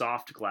doing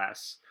soft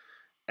glass,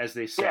 as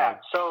they say.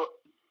 So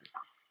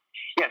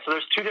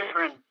there's two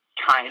different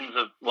kinds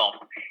of,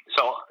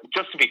 so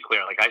just to be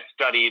clear, like I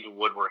studied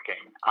woodworking.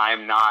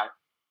 I'm not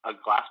a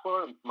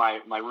glassblower. My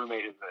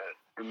roommate is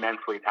an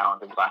immensely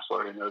talented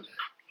glassblower who knows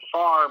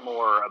far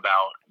more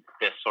about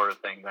this sort of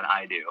thing than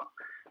I do.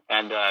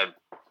 And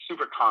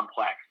super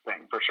complex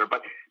thing for sure.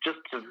 But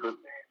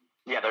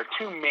there are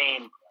two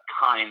main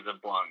kinds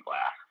of blown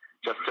glass.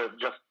 Just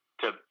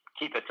to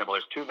keep it simple,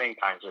 there's two main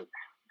kinds: of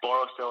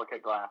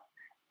borosilicate glass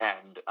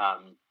and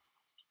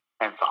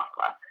soft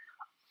glass.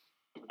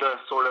 The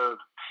sort of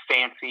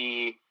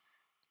fancy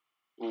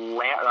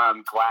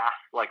glass,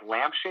 like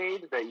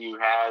lampshade that you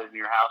had in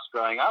your house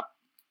growing up,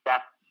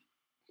 that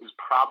is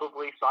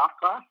probably soft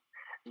glass.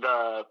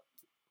 The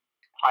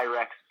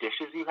Pyrex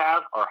dishes you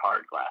have are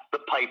hard glass. The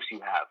pipes you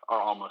have are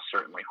almost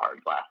certainly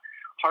hard glass.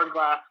 Hard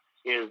glass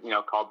is,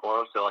 called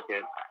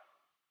borosilicate,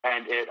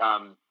 and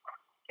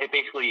it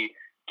basically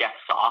gets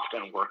soft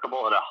and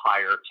workable at a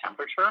higher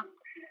temperature.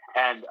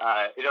 And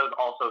it is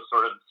also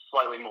sort of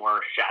slightly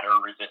more shatter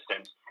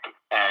resistant,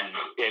 and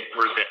it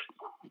resists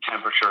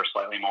temperature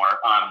slightly more.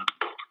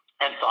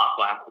 And soft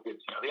glass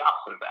is, the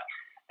opposite of that.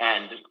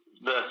 And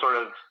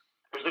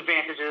there's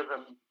advantages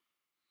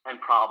and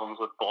problems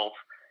with both.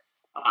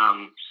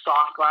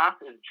 Soft glass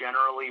is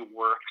generally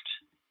worked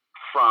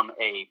from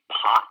a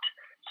pot.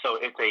 So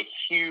it's a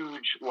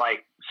huge,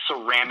 like,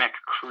 ceramic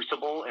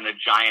crucible in a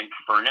giant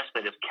furnace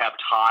that is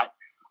kept hot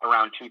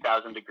around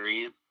 2,000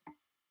 degrees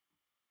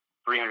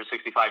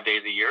 365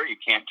 days a year. You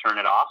can't turn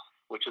it off,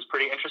 which is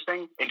pretty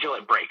interesting, until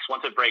it breaks.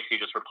 Once it breaks, you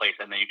just replace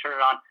it, and then you turn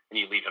it on, and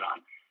you leave it on.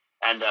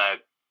 And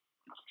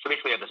so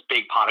basically you have this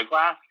big pot of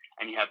glass,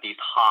 and you have these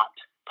hot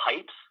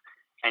pipes,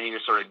 and you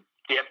just sort of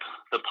dip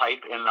the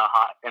pipe in the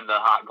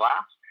hot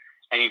glass,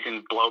 and you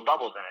can blow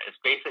bubbles in it.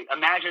 It's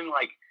imagine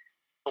like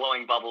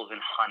blowing bubbles in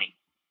honey.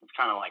 It's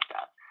kind of like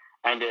that.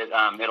 And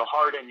it'll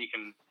harden. You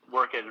can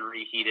work it and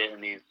reheat it in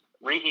these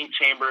reheat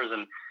chambers.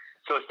 And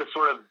so it's this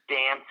sort of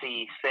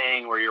dancey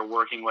thing where you're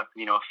working with,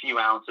 a few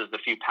ounces, a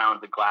few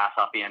pounds of glass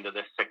off the end of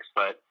this 6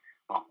 foot,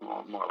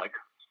 more like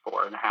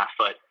 4.5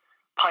 foot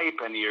pipe.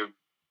 And you're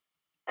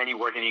and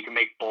you can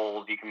make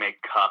bowls, you can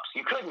make cups,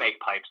 you could make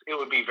pipes. It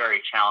would be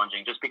very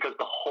challenging just because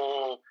the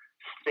whole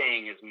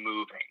thing is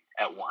moving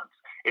at once.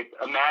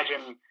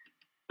 Imagine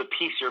the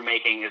piece you're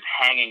making is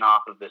hanging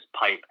off of this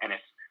pipe, and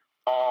it's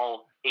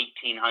all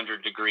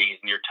 1800 degrees,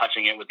 and you're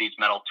touching it with these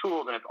metal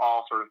tools, and it's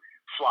all sort of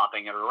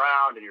flopping it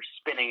around, and you're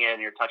spinning it,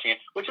 and you're touching it,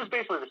 which is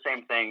basically the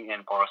same thing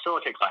in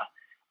borosilicate glass.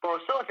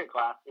 Borosilicate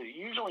glass is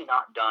usually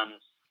not done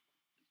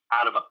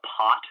out of a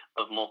pot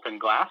of molten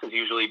glass. It's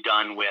usually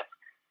done with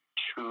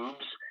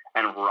tubes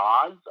and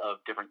rods of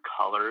different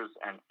colors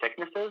and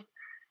thicknesses,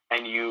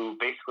 and you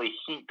basically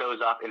heat those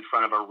up in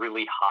front of a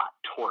really hot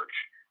torch.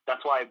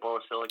 That's why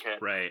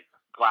borosilicate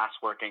glass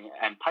working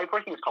and pipe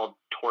working is called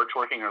torch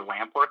working or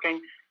lamp working,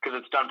 because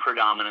it's done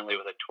predominantly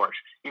with a torch.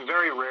 You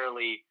very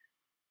rarely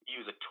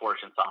use a torch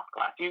in soft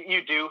glass.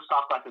 You do.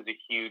 Soft glass is a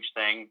huge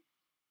thing,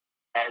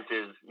 as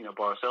is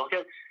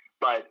borosilicate,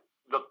 but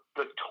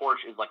the torch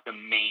is like the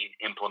main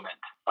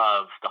implement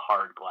of the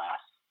hard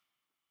glass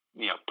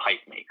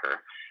pipe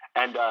maker.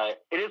 And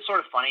it is sort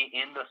of funny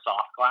in the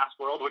soft glass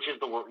world, which is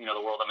the world I'm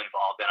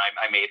involved in.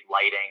 I made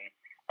lighting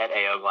at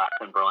AO Glass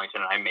in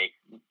Burlington, and I make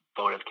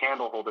votive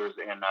candle holders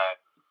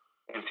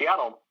in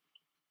Seattle.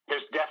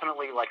 There's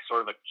definitely like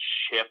sort of a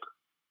chip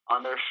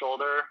on their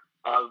shoulder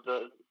of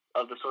the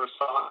sort of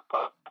soft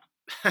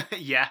glass.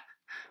 Yeah.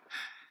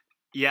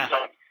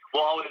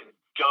 We'll always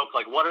joke,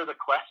 like, what are the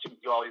questions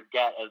you always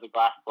get as a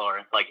glass blower?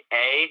 It's like,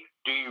 A,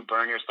 do you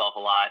burn yourself a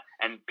lot?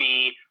 And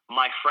B,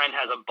 my friend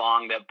has a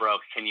bong that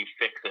broke. Can you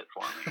fix it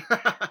for me?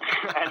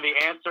 And the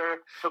answer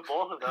to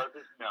both of those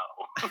is no.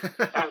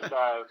 And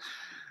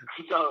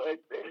so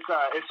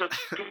it's just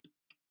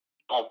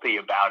salty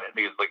about it,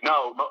 because like,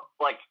 no,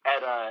 like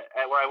at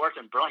where I worked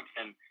in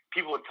Burlington,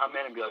 people would come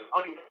in and be like,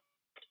 oh,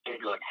 you'd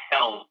be like,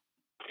 hell,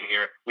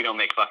 here we don't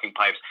make fucking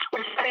pipes,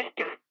 which I think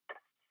is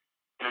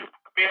an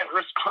appropriate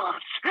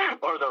response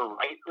or the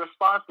right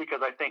response,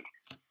 because I think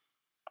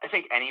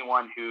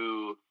anyone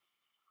who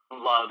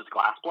loves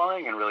glass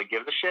blowing and really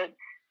gives a shit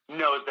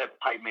knows that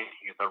pipe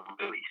making is a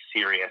really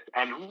serious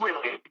and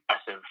really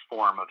impressive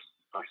form of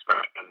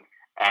expression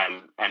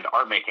and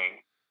art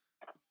making.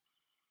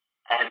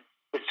 And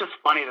it's just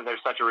funny that there's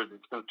such a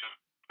resistance to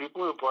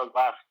people who blow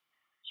glass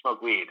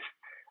smoke weed,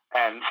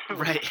 and to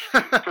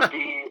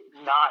be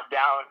not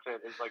down with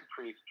it is like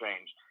pretty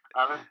strange.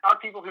 There's a lot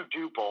of people who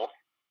do both,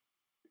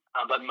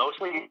 but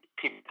mostly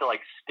people to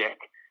like stick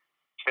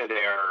to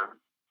their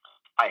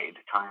side,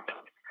 kind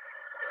of.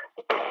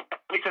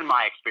 At least in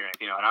my experience,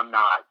 and I'm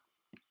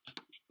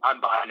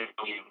by no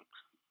means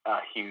a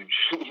huge,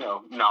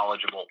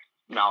 knowledge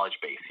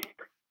base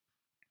here.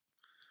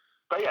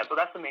 But yeah, so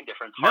that's the main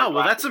difference.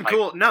 That's some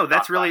cool. No,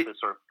 that's really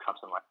sort of comes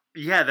in life.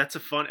 Yeah, that's a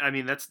fun. I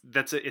mean,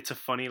 it's a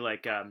funny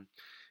like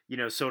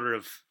sort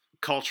of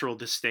cultural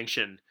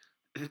distinction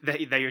that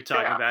you're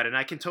talking about, and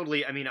I can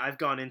totally. I mean, I've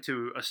gone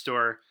into a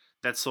store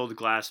that sold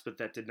glass but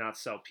that did not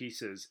sell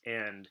pieces,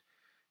 and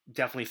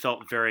definitely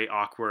felt very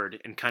awkward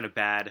and kind of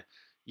bad.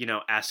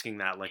 Asking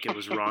that, like it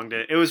was wrong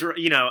to, it was,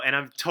 and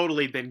I've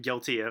totally been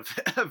guilty of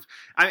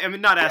I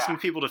mean, not asking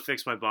people to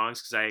fix my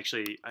bongs, because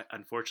I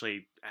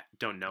unfortunately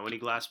don't know any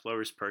glass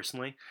blowers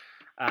personally,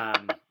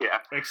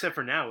 except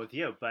for now with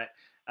you. But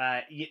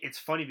it's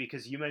funny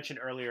because you mentioned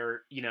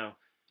earlier,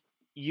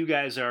 you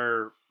guys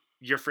are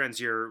your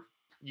friends, you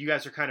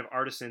guys are kind of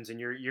artisans, and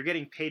you're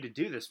getting paid to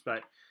do this,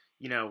 but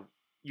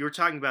you were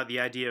talking about the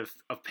idea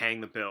of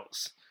paying the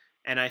bills,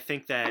 and I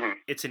think that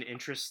it's an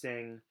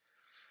interesting.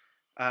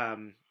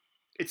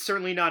 It's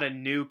certainly not a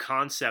new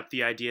concept,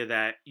 the idea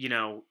that,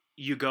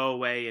 you go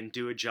away and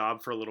do a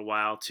job for a little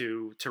while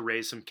to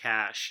raise some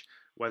cash,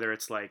 whether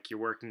it's like you're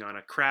working on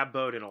a crab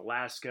boat in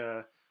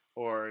Alaska,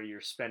 or you're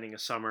spending a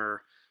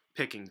summer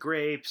picking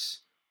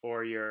grapes,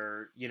 or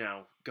you're,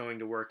 going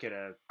to work at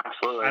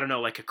I don't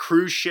know, like a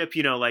cruise ship,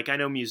 like I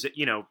know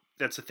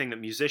that's a thing that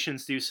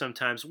musicians do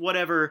sometimes,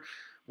 whatever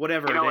it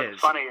is. What's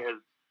funny is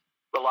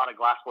a lot of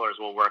glass blowers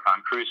will work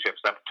on cruise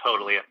ships. That's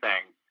totally a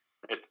thing.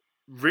 It's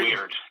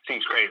weird.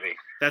 Seems crazy.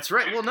 That's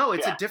right. Well, no,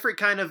 it's a different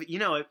kind of,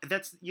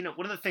 that's,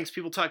 one of the things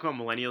people talk about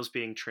millennials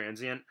being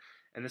transient,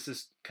 and this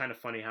is kind of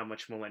funny how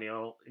much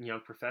millennial and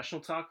young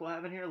professional talk we'll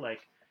have in here.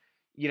 Like,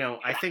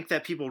 I think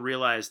that people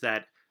realize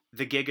that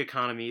the gig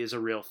economy is a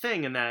real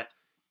thing, and that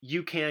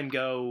you can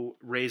go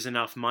raise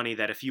enough money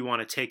that if you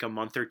want to take a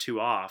month or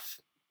two off,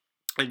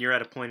 and you're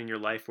at a point in your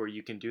life where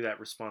you can do that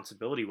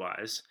responsibility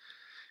wise,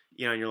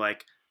 and you're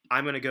like,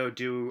 I'm going to go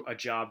do a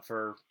job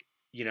for,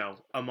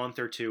 a month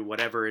or two,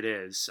 whatever it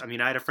is. I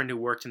mean, I had a friend who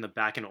worked in the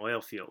back in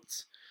oil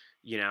fields,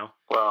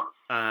 Well,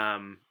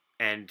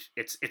 and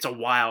it's a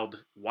wild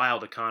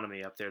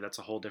economy up there. That's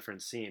a whole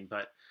different scene.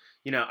 But,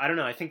 I don't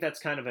know. I think that's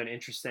kind of an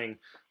interesting,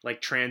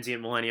 like,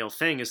 transient millennial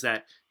thing, is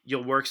that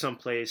you'll work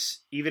someplace,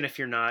 even if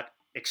you're not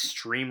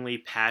extremely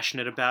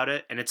passionate about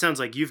it. And it sounds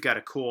like you've got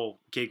a cool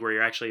gig where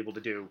you're actually able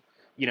to do,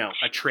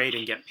 a trade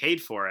and get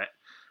paid for it.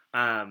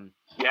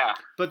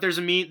 But there's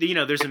a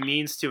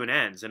means to an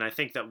ends, and I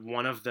think that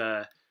one of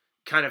the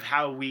kind of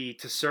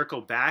to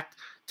circle back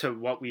to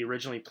what we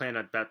originally planned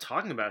about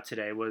talking about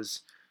today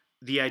was,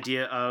 the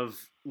idea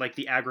of like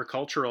the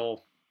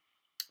agricultural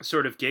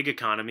sort of gig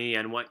economy,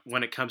 and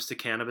when it comes to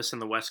cannabis in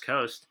the West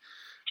Coast,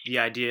 the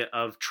idea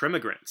of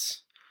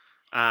trimmigrants.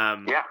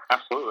 Yeah,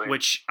 absolutely.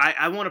 Which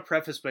I want to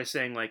preface by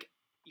saying, like,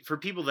 for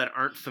people that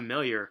aren't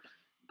familiar,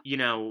 you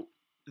know,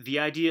 the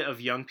idea of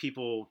young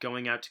people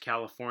going out to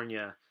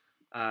California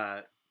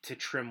to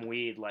trim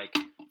weed, like,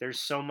 there's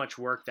so much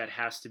work that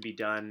has to be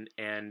done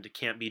and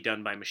can't be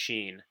done by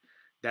machine,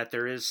 that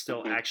there is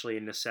still actually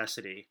a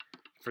necessity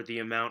for the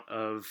amount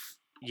of,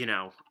 you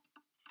know,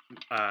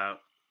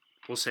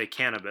 we'll say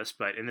cannabis,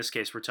 but in this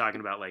case, we're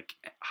talking about like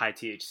high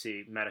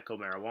THC medical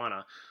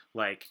marijuana,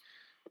 like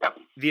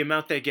the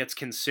amount that gets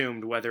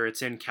consumed, whether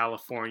it's in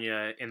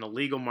California in the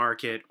legal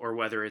market or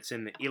whether it's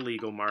in the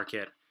illegal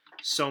market,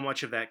 so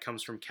much of that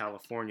comes from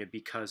California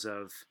because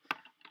of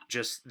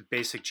just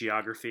basic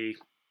geography.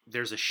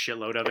 There's a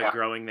shitload of it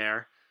growing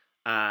there.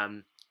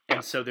 And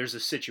so there's a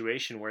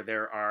situation where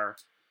there are,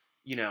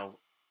 you know,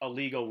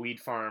 illegal weed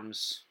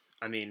farms,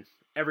 I mean,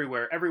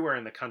 everywhere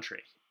in the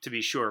country, to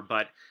be sure,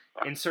 but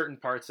in certain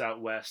parts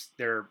out west,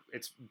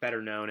 it's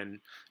better known, and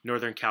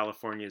Northern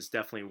California is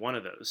definitely one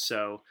of those.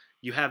 So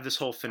you have this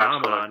whole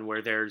phenomenon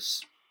where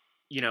there's,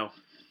 you know,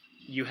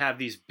 you have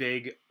these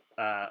big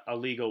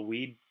illegal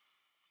weed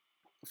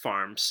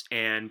farms,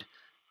 and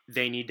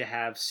they need to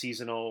have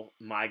seasonal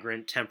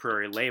migrant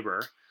temporary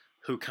labor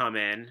who come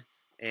in,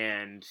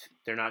 and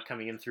they're not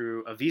coming in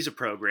through a visa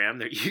program.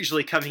 They're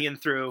usually coming in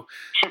through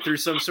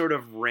some sort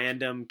of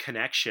random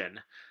connection.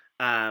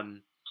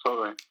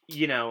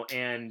 You know,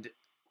 and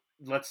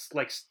let's,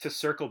 like, to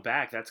circle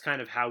back, that's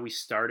kind of how we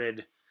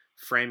started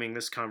framing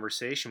this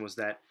conversation, was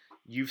that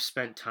you've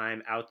spent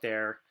time out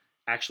there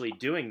actually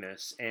doing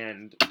this,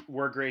 and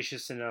we're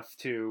gracious enough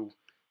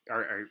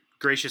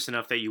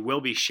that you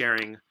will be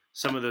sharing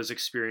some of those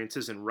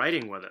experiences and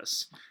writing with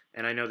us.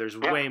 And I know there's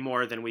way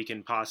more than we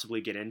can possibly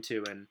get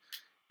into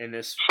in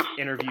this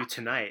interview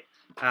tonight.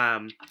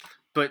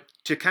 But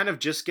to kind of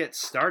just get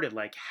started,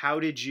 like, how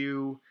did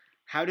you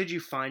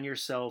find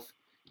yourself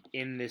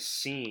in this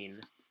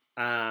scene?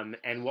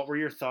 And what were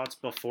your thoughts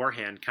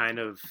beforehand, kind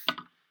of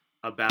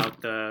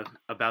about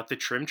the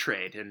trim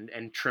trade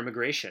and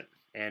trimigration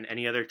and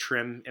any other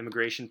trim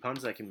immigration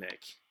puns I can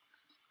make?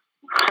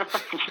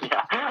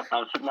 Yeah,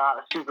 I'm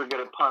not super good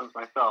at puns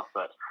myself,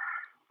 but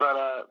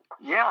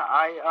yeah,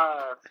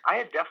 I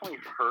had definitely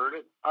heard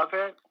of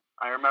it.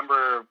 I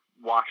remember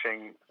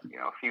watching, you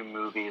know, a few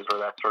movies where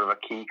that's sort of a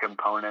key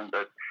component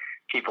that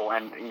people,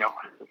 and, you know,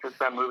 it's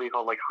that movie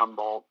called like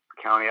Humboldt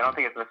County. I don't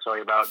think it's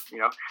necessarily about, you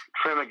know,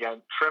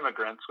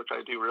 trimmigrants, which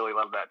I do really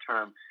love that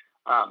term.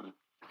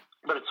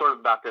 But it's sort of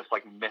about this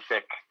like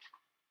mythic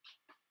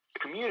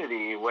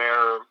community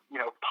where, you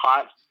know,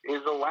 pot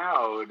is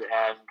allowed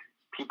and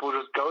people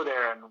just go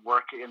there and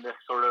work in this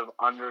sort of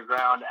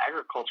underground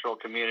agricultural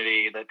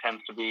community that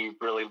tends to be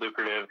really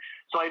lucrative.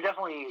 So I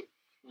definitely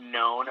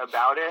known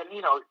about it.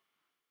 You know,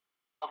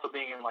 also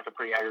being in like a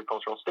pretty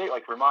agricultural state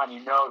like Vermont,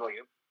 you know, like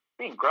it's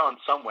being grown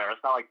somewhere.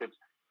 It's not like there's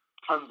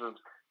tons of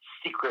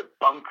secret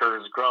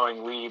bunkers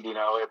growing weed, you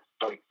know, it's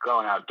like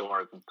growing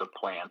outdoors. It's a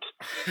plant.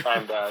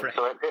 And Right.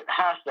 So it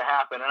has to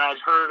happen. And I'd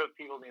heard of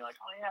people being like,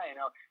 oh yeah, you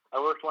know, I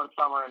worked one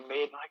summer and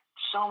made like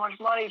so much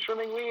money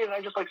trimming weed, and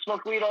I just like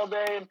smoked weed all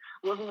day and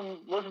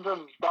listened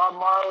to Bob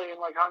Marley and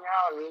like hung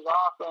out. It was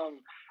awesome.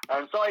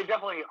 And so I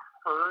definitely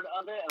heard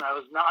of it, and I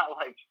was not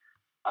like,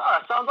 oh,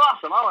 that sounds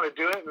awesome, I want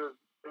to do it.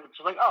 It's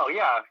just like, oh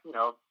yeah, you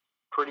know,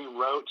 pretty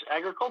rote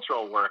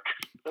agricultural work.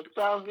 That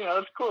sounds, you know,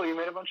 that's cool. You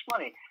made a bunch of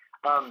money.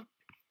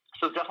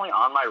 So it's definitely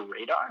on my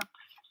radar.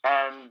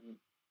 And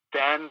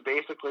then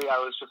basically I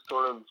was just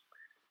sort of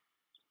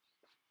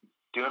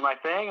doing my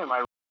thing, and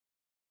my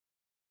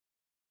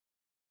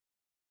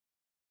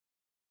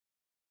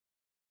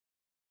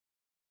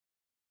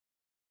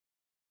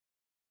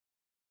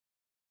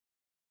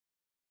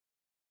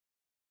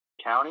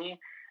county,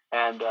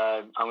 and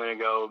I'm gonna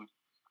go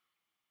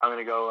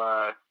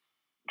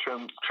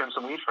trim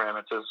some weed for him.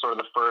 It's sort of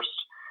the first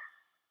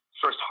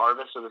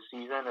harvest of the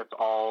season. It's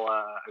all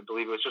I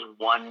believe it was just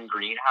one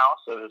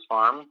greenhouse of his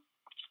farm,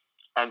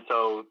 and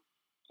so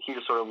he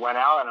just sort of went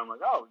out, and I'm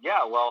like, oh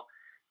yeah, well,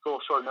 it's a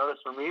little short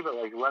notice for me, but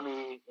like, let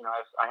me, you know,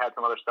 I had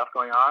some other stuff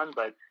going on,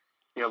 but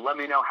you know, let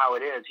me know how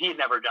it is. He had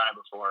never done it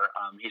before.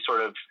 He sort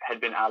of had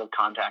been out of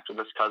contact with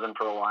his cousin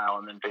for a while,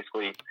 and then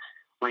basically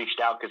reached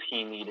out because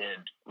he needed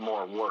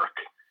more work.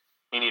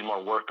 He needed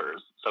more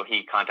workers. So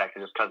he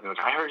contacted his cousin, which,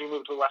 I heard you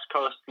moved to the West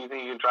Coast. Do you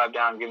think you could drive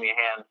down and give me a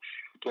hand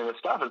doing this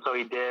stuff? And so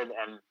he did,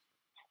 and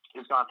he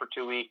was gone for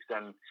 2 weeks,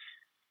 and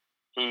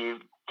he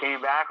came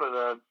back with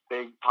a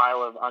big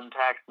pile of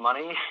untaxed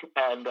money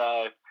and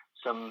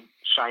some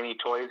shiny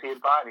toys he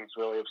had bought. He's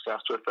really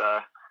obsessed with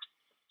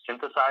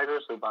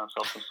synthesizers, so he bought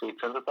himself some sweet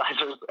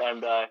synthesizers,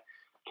 and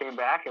came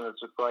back, and it's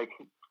just like,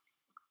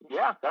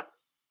 yeah,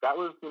 that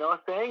was, you know, a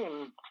thing,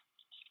 and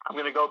I'm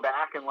going to go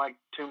back in like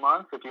 2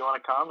 months if you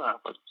want to come. And I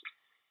was like,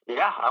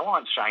 yeah, I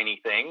want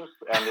shiny things.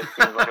 And it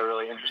seems like a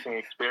really interesting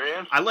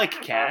experience. I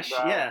like cash,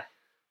 yeah.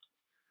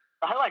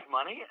 I like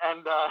money.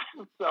 And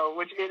so,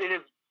 which it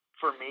is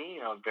for me, you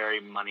know, very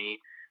money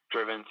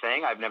driven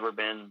thing. I've never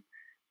been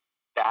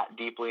that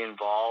deeply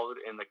involved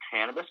in the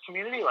cannabis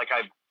community. Like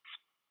I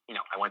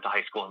went to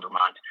high school in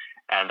Vermont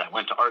and I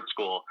went to art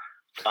school.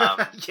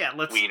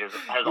 Weed has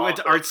you went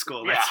to art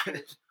school. Yeah.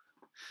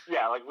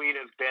 Yeah. Like weed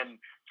has been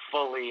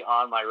fully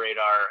on my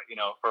radar,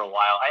 for a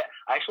while.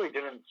 I actually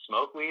didn't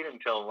smoke weed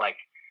until like,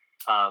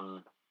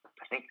 I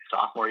think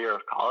sophomore year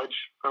of college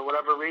for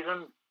whatever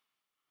reason.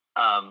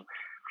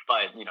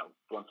 But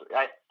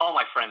all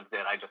my friends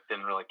did. I just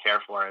didn't really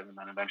care for it, and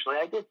then eventually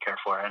I did care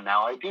for it, and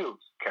now I do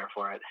care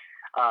for it.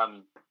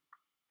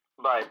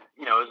 But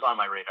it was on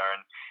my radar,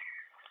 and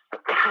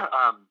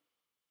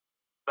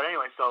but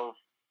anyway, so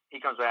he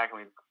comes back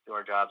and we do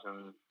our jobs,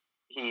 and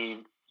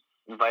he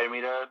invited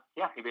me to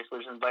he basically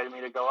just invited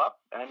me to go up,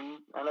 and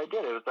I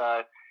did. It was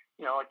like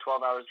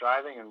 12 hours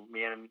driving, and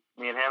me and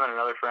him and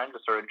another friend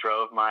just sort of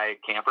drove my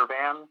camper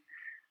van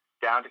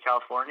down to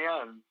California,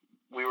 and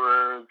we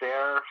were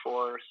there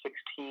for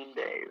 16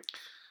 days.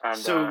 And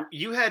so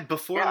you had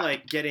before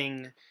like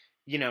getting,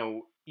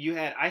 you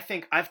had, I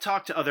think I've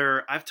talked to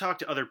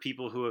other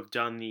people who have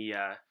done the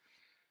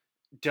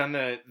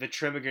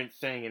Trimigrant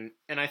thing,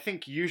 and I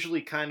think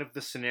usually kind of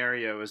the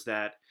scenario is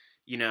that,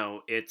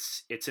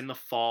 it's in the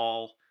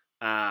fall.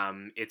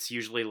 It's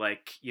usually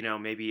like,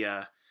 maybe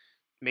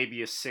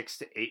a 6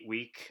 to 8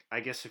 week,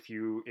 I guess, if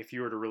you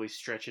were to really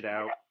stretch it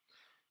out,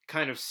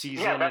 kind of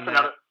season. Yeah, and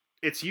that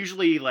it's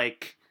usually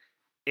like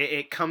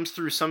it comes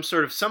through some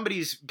sort of,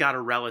 somebody's got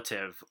a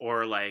relative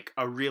or like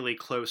a really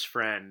close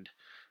friend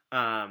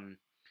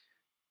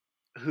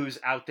who's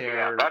out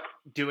there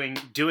doing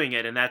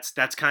it, and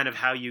that's kind of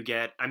how you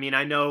get. I mean,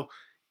 I know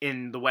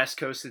in the West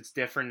Coast it's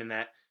different in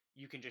that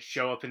you can just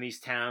show up in these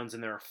towns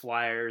and there are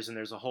flyers and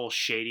there's a whole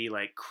shady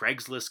like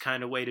Craigslist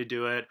kind of way to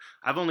do it.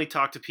 I've only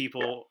talked to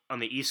people on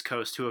the East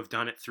Coast who have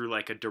done it through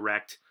like a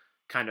direct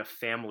kind of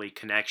family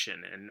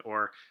connection,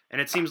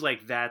 and it seems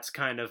like that's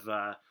kind of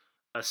a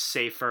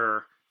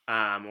safer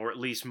or at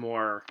least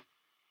more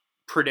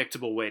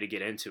predictable way to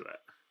get into it.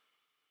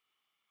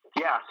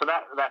 Yeah, so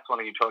that's one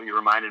thing you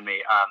reminded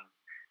me.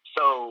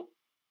 So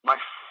my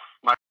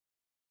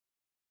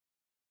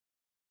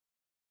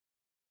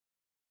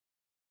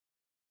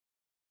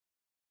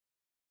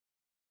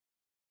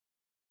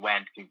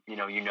went,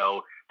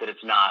 that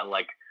it's not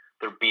like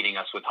they're beating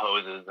us with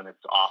hoses and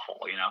it's awful,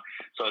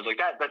 So I was like,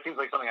 that seems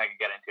like something I could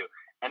get into.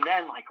 And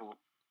then like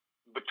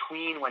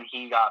between when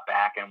he got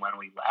back and when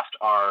we left,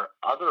 our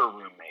other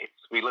roommates,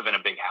 we live in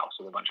a big house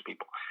with a bunch of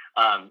people.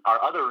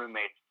 Our other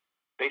roommates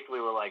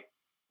basically were like,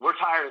 we're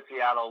tired of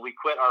Seattle. We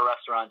quit our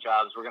restaurant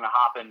jobs. We're going to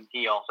hop in.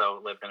 He also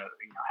lived in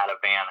had a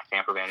van, a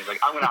camper van. He's like,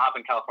 I'm going to hop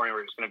in California.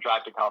 We're just going to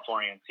drive to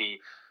California and see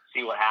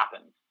what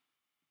happens.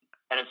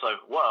 And it's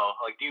like, whoa,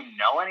 like, do you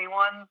know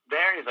anyone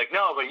there? He's like,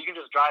 no, but you can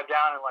just drive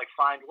down and like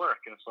find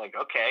work. And it's like,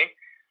 okay,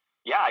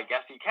 yeah, I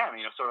guess you can,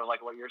 sort of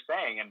like what you're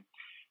saying. And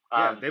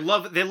they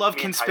love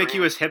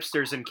conspicuous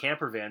hipsters in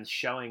camper vans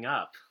showing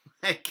up.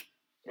 Like,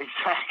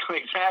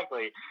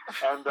 exactly.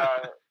 And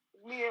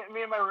me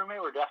and my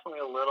roommate were definitely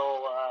a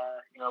little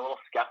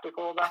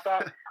skeptical about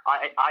that.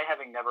 I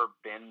having never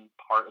been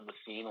part of the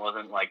scene,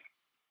 wasn't like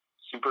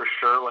super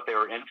sure what they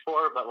were in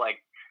for, but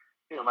like,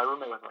 my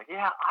roommate was like,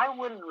 yeah, I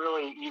wouldn't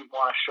really even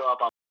want to show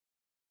up on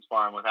his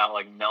farm without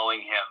like knowing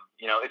him.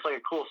 It's like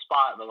a cool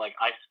spot, but like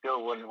I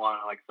still wouldn't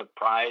want to like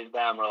surprise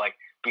them or like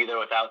be there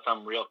without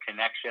some real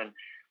connection.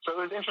 So it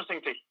was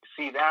interesting to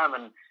see them,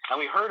 and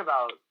we heard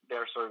about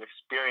their sort of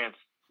experience,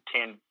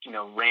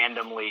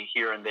 randomly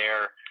here and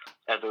there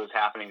as it was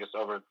happening, just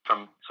over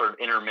from sort of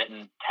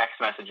intermittent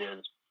text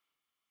messages.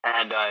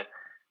 And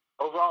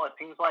overall, it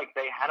seems like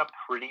they had a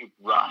pretty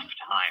rough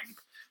time.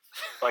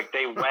 Like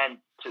they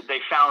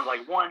found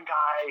like one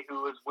guy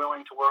who was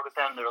willing to work with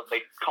them.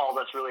 They called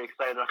us really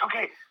excited. Like,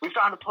 okay, we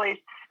found a place,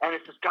 and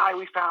it's this guy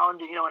we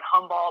found, in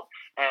Humboldt,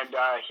 and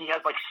he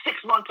has like 6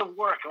 months of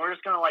work, and we're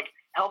just gonna like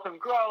help him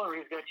grow, or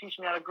he's gonna teach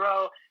me how to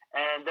grow,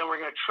 and then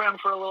we're gonna trim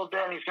for a little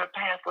bit, and he's gonna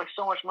pay us like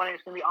so much money.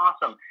 It's gonna be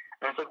awesome.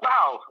 And it's like,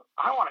 wow,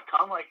 I want to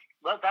come. Like,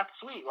 that's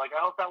sweet. Like, I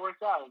hope that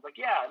works out. It's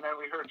like, yeah. And then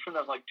we heard from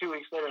them like 2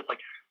 weeks later. It's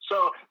like,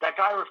 so that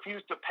guy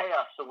refused to pay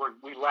us, so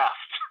we left.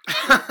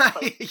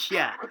 Like,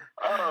 yeah.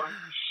 Oh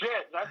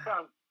shit, that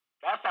sounds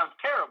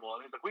terrible.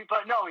 And he's like, we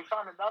found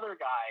another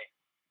guy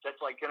that's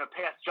like gonna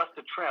pay us just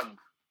to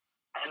trim.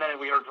 And then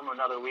we heard from him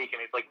another week,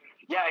 and he's like,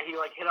 yeah, he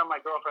like hit on my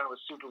girlfriend. It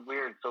was super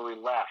weird, so we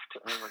left.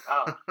 And I'm like,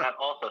 oh, that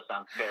also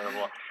sounds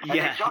terrible. And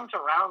they jumped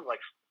around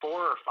like 4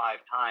 or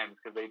 5 times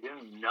because they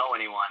didn't know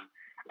anyone.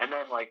 And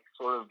then like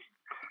sort of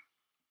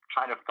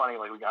kind of funny,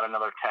 like we got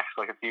another text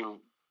like a few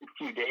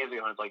days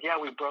ago, and it's like, yeah,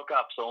 we broke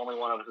up, so only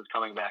one of us is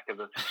coming back because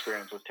this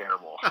experience was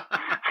terrible.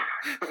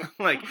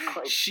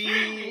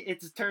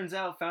 It turns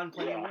out found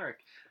plenty of work.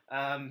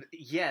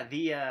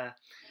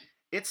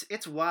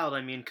 It's wild.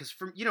 I mean, because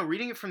from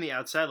reading it from the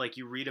outside, like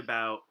you read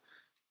about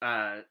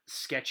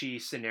sketchy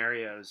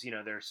scenarios.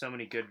 There are so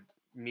many good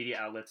media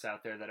outlets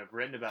out there that have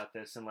written about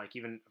this, and like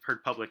even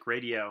heard public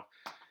radio,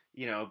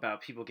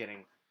 about people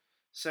getting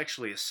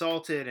sexually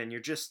assaulted, and you're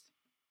just,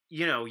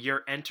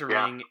 you're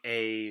entering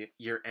a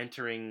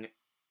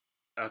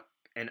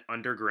an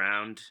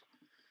underground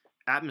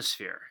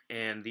atmosphere,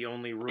 and the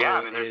only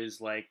rule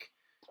is like,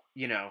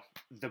 you know,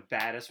 the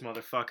baddest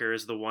motherfucker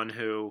is the one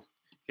who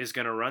is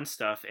going to run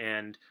stuff,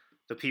 and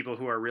the people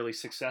who are really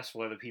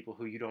successful are the people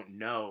who you don't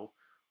know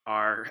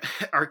are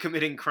are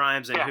committing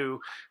crimes and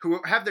who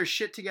have their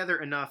shit together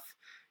enough.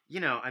 You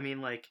know, I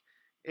mean, like,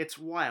 it's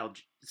wild.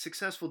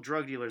 Successful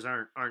drug dealers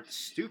aren't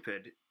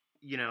stupid,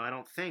 you know, I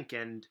don't think,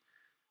 and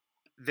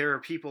there are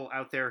people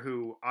out there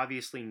who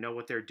obviously know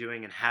what they're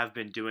doing and have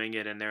been doing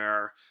it, and there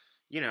are,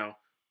 you know,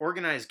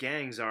 organized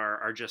gangs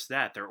are just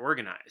that. They're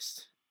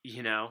organized,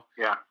 you know?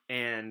 Yeah.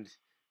 And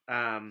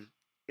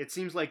it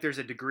seems like there's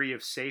a degree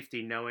of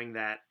safety knowing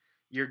that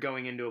you're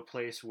going into a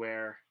place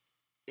where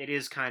it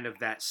is kind of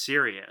that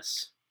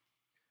serious.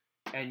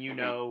 And you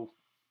know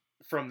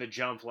from the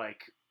jump,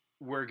 like,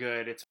 we're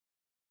good, it's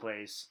a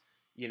place.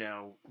 You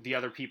know, the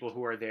other people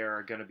who are there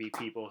are going to be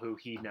people who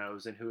he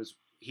knows and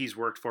he's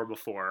worked for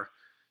before.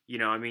 You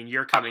know, I mean,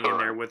 you're coming in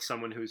there with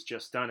someone who's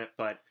just done it,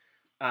 but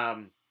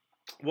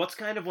what's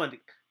kind of one,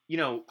 you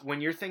know, when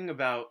you're thinking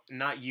about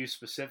not you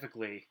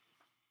specifically,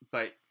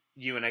 but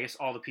you and I guess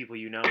all the people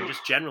you know, and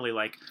just generally,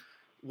 like,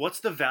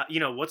 what's the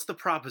what's the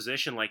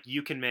proposition like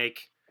you can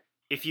make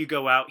if you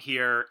go out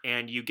here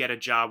and you get a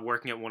job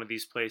working at one of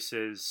these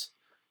places?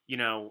 You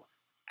know,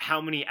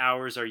 how many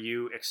hours are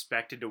you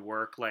expected to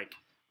work? Like,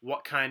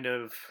 what kind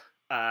of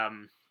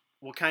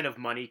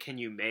money can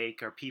you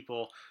make? Are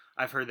people?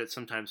 I've heard that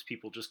sometimes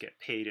people just get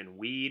paid in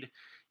weed,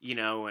 you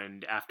know,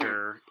 and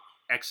after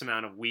X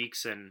amount of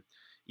weeks, and,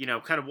 you know,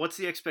 kind of what's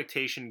the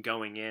expectation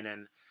going in,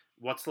 and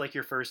what's like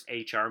your first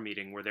HR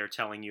meeting where they're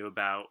telling you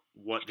about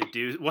what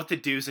the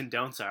do's and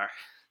don'ts are?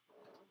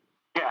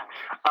 Yeah.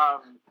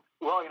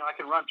 Well, you know, I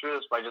can run through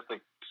this by just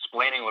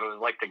explaining what it was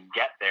like to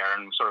get there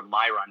and sort of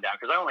my rundown,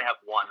 because I only have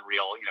one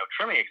real, you know,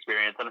 trimming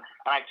experience, and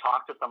I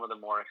talked to some of the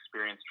more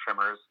experienced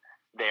trimmers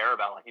there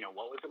about, like, you know,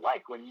 what was it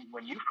like when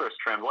you first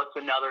trimmed? What's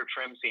another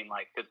trim scene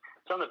like? Because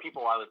some of the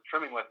people I was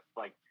trimming with,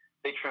 like,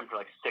 they trimmed for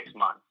like 6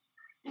 months,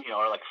 you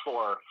know, or like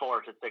four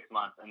to 6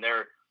 months, and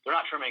they're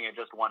not trimming at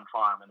just one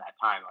farm in that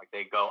time. Like,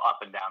 they go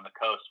up and down the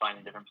coast,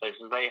 finding different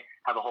places. They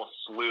have a whole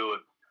slew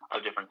of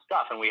different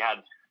stuff, and we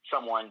had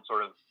someone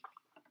sort of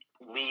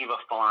leave a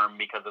farm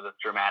because of this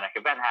dramatic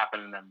event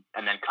happen,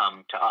 and then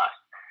come to us.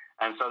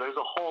 And so there's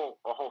a whole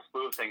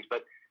slew of things.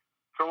 But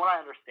from what I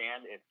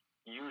understand, it's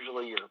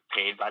usually you're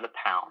paid by the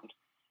pound,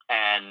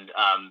 and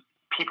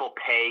people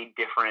pay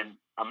different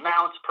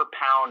amounts per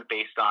pound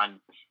based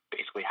on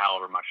basically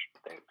however much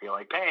they feel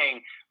like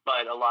paying.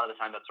 But a lot of the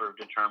time that's sort of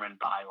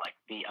determined by, like,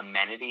 the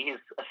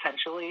amenities,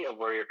 essentially, of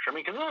where you're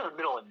trimming, because they're in the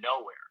middle of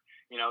nowhere.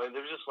 You know,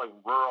 there's just like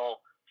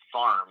rural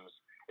farms.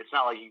 It's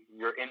not like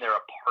you're in their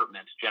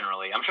apartments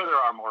generally. I'm sure there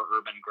are more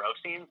urban grow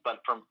scenes, but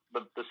from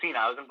the scene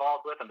I was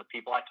involved with and the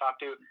people I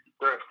talked to,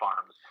 they're at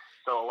farms.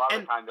 So a lot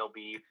of the time they'll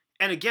be.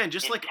 And again,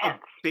 just intense. Like a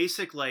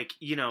basic, like,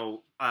 you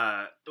know,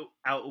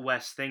 out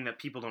west thing that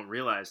people don't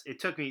realize. It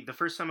took me the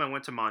first time I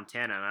went to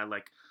Montana, and I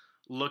like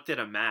looked at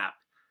a map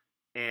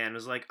and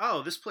was like,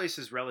 oh, this place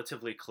is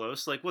relatively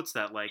close. Like, what's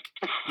that, like,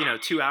 you know,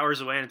 2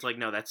 hours away? And it's like,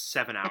 no, that's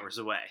 7 hours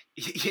away.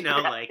 You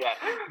know,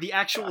 the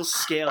actual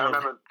scale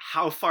of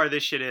how far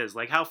this shit is.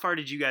 Like, how far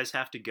did you guys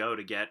have to go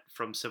to get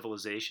from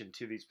civilization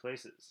to these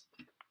places?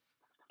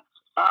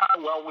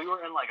 Well, we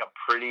were in like a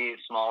pretty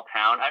small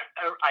town.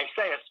 I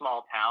say a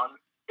small town.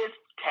 It's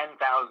 10,000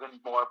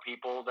 more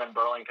people than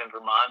Burlington,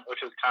 Vermont,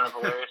 which is kind of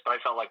hilarious. But I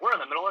felt like we're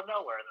in the middle of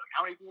nowhere. They're like,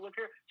 how many people live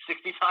here?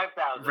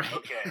 65,000. Right.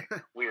 Okay,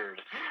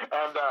 weird.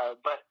 And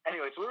but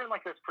anyways, we were in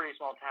like this pretty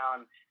small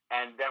town,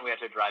 and then we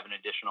had to drive an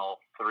additional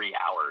 3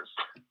 hours.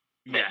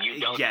 Yeah, you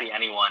don't see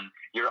anyone.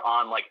 You're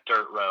on like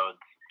dirt roads.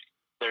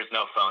 There's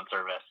no phone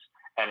service,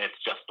 and it's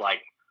just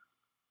like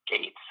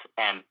gates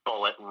and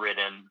bullet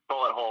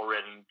hole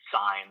ridden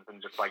signs, and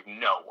just like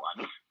no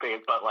one.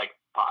 But like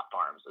pot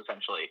farms,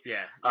 essentially.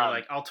 Yeah, you're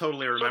like, I'll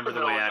totally remember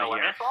the way out of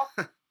here.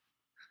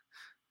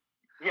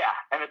 Yeah,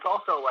 and it's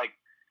also like,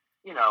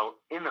 you know,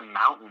 in the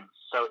mountains,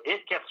 so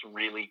it gets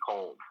really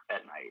cold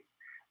at night.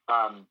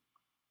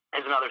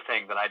 Is another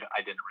thing that I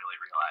didn't really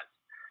realize.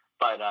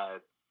 But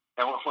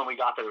and when we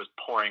got there, it was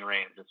pouring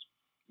rain, just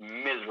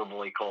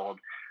miserably cold.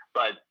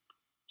 But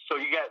so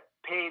you get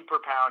paid per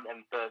pound,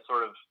 and the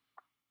sort of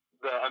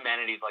the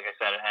amenities, like I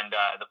said,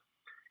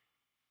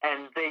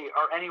 and they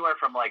are anywhere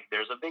from, like,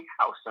 there's a big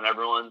house and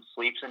everyone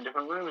sleeps in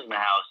different rooms in the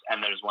house,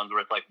 and there's ones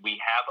where it's like, we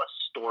have a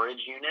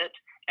storage unit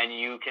and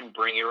you can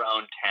bring your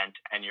own tent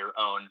and your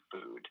own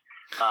food.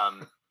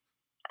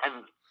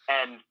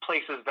 And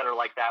places that are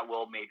like that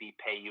will maybe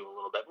pay you a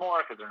little bit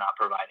more because they're not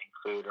providing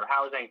food or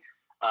housing.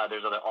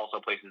 There's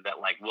also places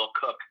that, like, will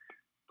cook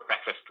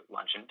breakfast,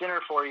 lunch, and dinner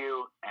for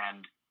you,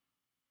 and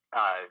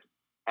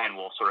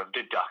we'll sort of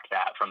deduct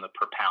that from the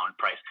per pound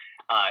price.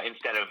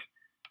 Instead of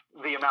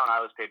the amount I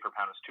was paid per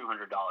pound was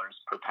 $200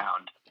 per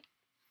pound.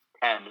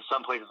 And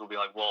some places will be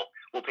like, well,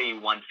 we'll pay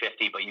you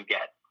 $150, but you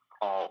get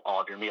all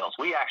of your meals.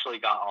 We actually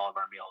got all of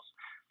our meals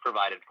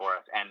provided for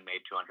us and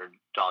made $200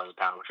 a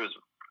pound, which was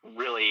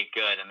really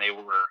good. And they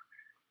were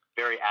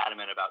very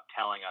adamant about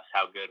telling us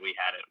how good we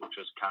had it, which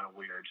was kind of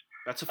weird.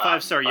 That's a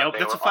 5-star Yelp.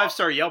 That's a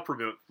 5-star awesome.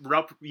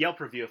 Yelp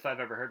review if I've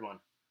ever heard one.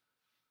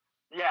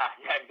 Yeah,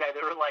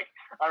 exactly. They were like,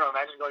 I don't know,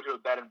 imagine going to a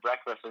bed and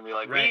breakfast and be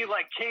like, right. we eat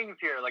like kings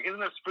here. Like, isn't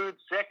this food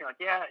sick? And like,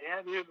 yeah,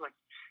 dude. Like,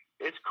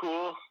 it's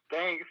cool.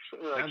 Thanks.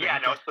 Like,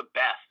 no, it's the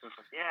best. It's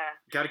like, yeah.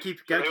 Gotta keep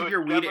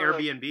your weed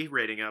Airbnb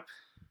rating up.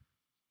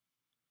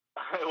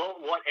 Well,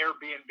 what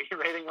Airbnb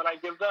rating would I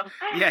give them?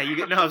 Yeah,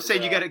 I'm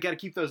saying you gotta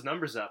keep those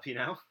numbers up, you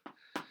know?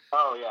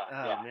 Oh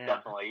yeah, man.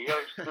 Definitely.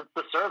 It's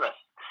the service.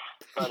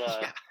 But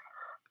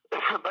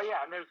but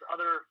yeah, and there's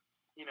other,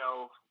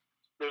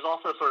 there's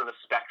also sort of a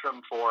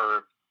spectrum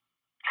for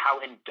how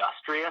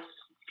industrious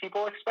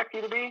people expect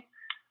you to be.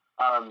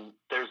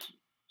 There's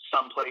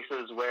some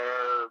places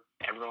where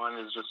everyone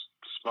is just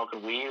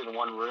smoking weed in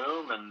one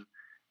room and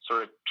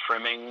sort of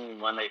trimming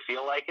when they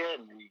feel like it,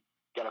 and you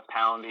get a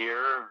pound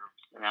here,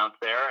 an ounce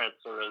there, and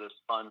it's sort of this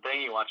fun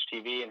thing. You watch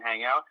TV and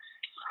hang out.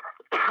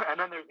 And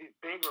then there's these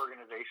big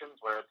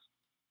organizations where it's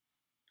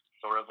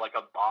sort of like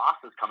a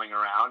boss is coming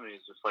around and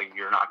he's just like,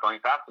 you're not going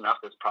fast enough.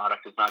 This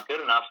product is not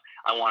good enough.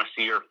 I want to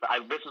see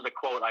this is a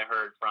quote I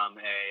heard from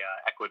a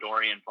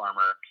Ecuadorian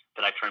farmer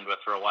that I trimmed with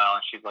for a while.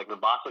 And she's like, the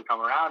boss would come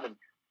around, and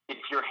if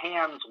your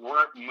hands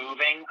weren't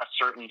moving a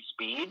certain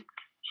speed,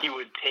 he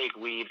would take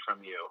weed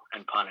from you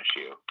and punish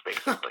you,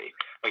 basically.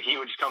 Like, he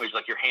would just come, he's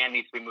like, your hand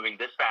needs to be moving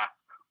this fast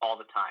all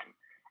the time.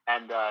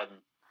 And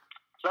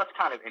so that's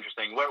kind of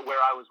interesting. Where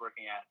I was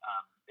working at,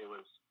 it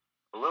was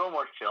a little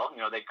more chill.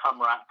 They'd come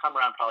around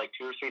probably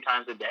 2 or 3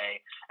 times a day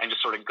and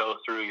just sort of go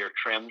through your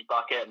trimmed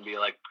bucket and be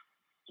like,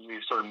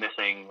 you're sort of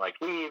missing like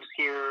leaves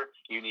here.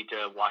 You need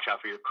to watch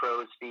out for your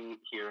crow's feet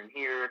here and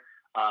here,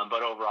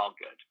 but overall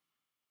good.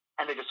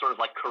 And they just sort of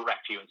like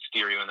correct you and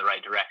steer you in the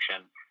right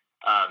direction.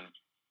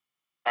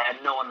 And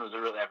no one was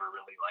ever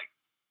really like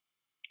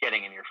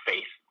getting in your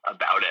face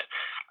about it.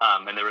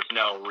 And there was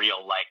no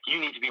real like, you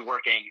need to be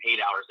working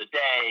 8 hours a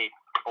day,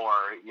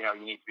 or, you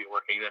need to be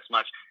working this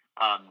much.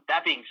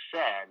 That being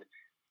said,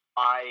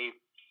 I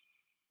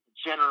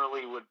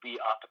generally would be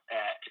up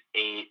at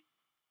 8,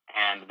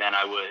 and then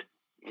I would,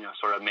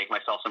 sort of make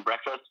myself some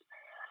breakfast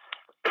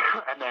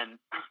and then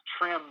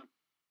trim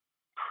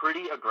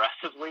pretty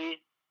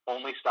aggressively,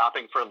 only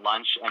stopping for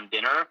lunch and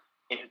dinner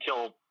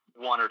until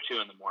 1 or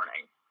 2 in the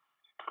morning.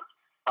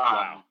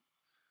 Wow.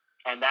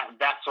 And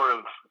that sort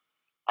of,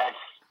 that's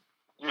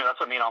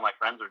what me and all my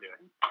friends were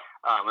doing.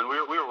 And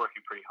we were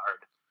working pretty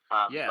hard.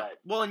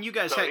 Well, and you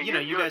guys had,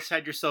 you guys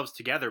had yourselves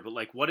together, but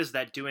like, what is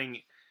that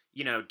doing?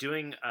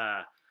 Doing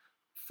a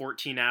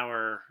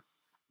 14-hour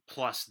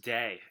plus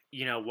day.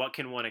 What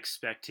can one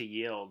expect to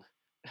yield,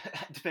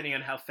 depending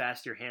on how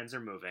fast your hands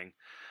are moving?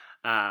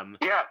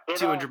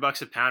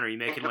 $200 a pound. Are you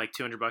making like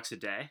 $200 a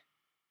day,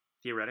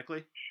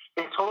 theoretically?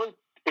 It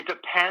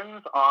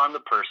depends on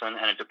the person,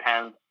 and it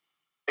depends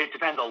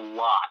a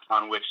lot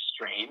on which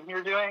strain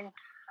you're doing.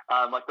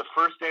 Like the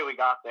first day we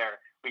get there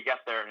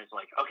and it's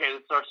like, okay,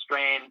 this is our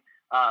strain.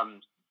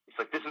 It's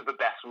like, this is the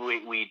best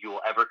weed you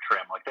will ever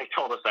trim. Like, they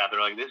told us that.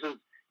 They're like,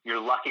 you're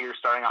lucky you're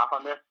starting off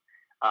on this.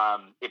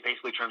 It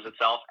basically trims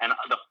itself. And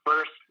the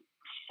first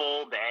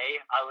full day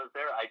I was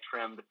there, I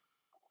trimmed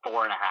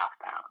 4.5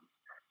 pounds,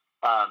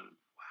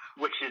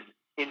 which is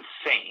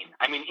insane.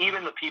 I mean,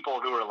 even the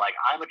people who are like,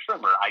 I'm a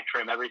trimmer, I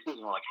trim every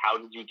season, were like, how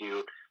did you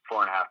do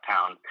 4.5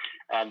 pounds?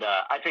 And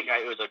I think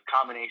it was a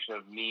combination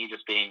of me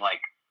just being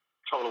like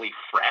totally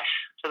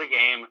fresh to the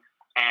game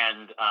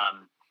and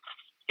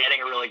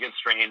getting a really good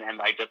strain,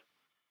 and I just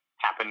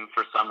happened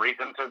for some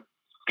reason to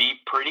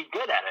be pretty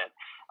good at it.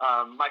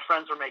 My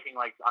friends were making,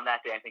 like, on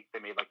that day, I think they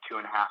made like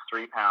 2.5,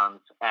 3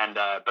 pounds, and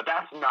but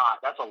that's a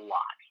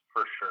lot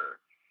for sure.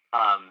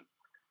 On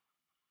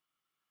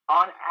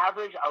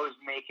average, I was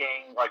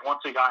making, like,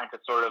 once we got into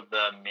sort of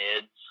the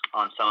mids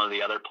on some of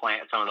the other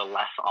plants, some of the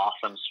less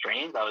awesome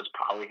strains, I was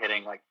probably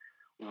hitting like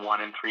 1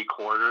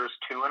 3/4,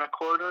 2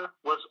 1/4.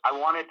 I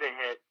wanted to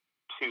hit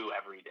 2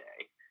 every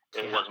day.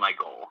 It was my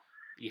goal.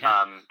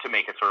 To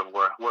make it sort of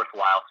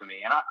worthwhile to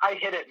me. And I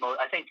hit it,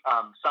 I think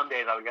some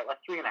days I would get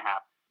like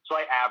 3.5. So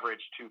I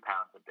averaged 2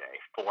 pounds a day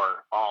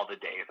for all the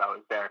days I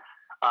was there.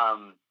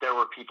 There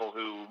were people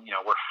who,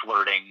 were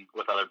flirting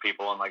with other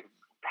people and like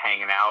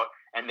hanging out,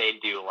 and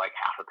they'd do like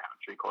 1/2 pound,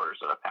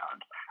 3/4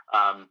 pound.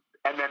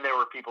 And then there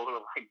were people who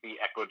were like the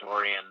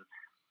Ecuadorian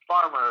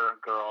farmer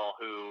girl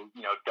who,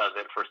 does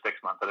it for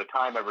 6 months at a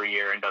time every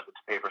year and does it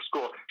to pay for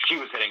school. She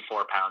was hitting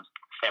 4 pounds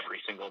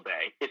every single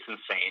day. It's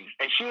insane.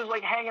 And she was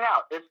like hanging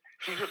out.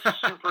 She's just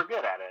super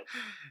good at it.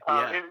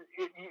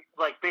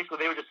 Like, basically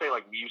they would just say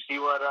like, you see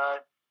what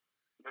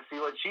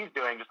she's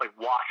doing, just like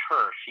watch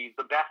her. She's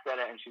the best at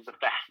it and she's the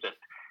fastest.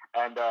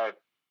 And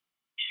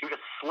she would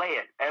just slay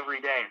it every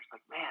day. And it's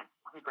like, man,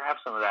 let me grab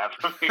some of that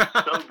from you. It's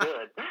so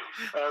good.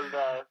 And,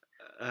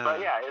 but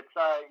yeah, it's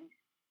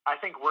I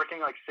think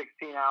working like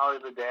 16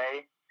 hours a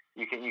day,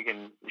 you should be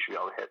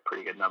able to hit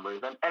pretty good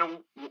numbers.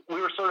 And we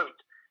were sort of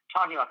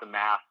talking about the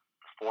math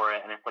for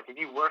it, and it's like, if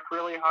you work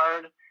really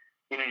hard,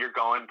 you're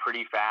going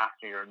pretty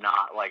fast, and you're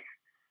not like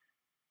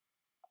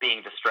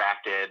being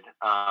distracted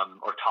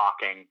or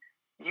talking,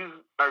 you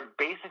are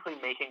basically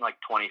making like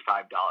 $25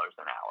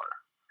 an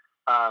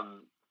hour,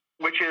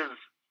 which is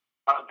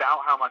about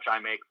how much I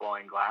make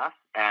blowing glass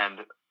and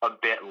a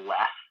bit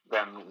less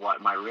than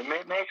what my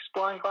roommate makes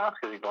blowing glass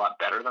because he's a lot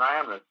better than I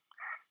am. There's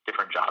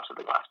different jobs at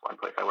the glass blowing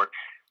place I work.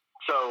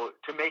 So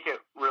to make it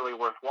really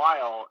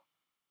worthwhile,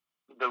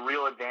 the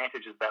real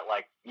advantage is that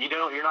like you're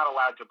not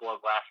allowed to blow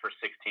glass for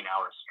 16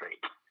 hours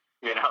straight.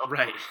 You know,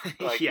 right?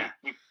 Like, yeah,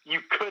 you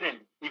couldn't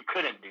do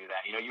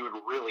that. You know, you would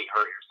really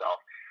hurt yourself.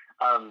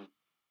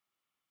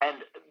 And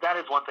that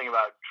is one thing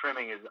about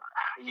trimming is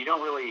you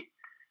don't really,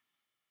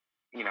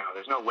 you know,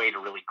 there's no way to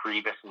really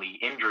grievously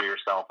injure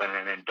yourself in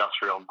an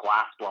industrial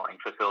glass blowing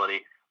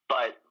facility.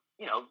 But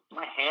you know,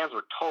 my hands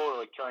were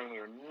totally killing me.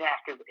 Your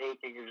neck is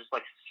aching. You're just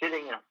like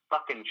sitting in a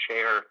fucking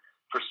chair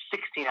for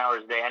 16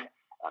 hours a day. And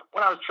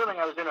when I was trimming,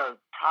 I was in a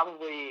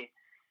probably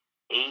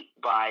 8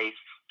 by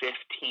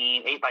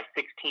 16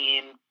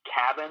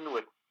 cabin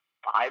with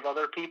 5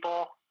 other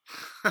people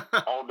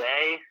all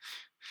day,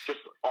 just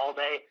all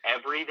day,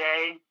 every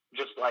day,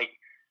 just like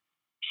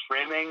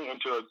trimming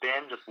into a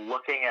bin, just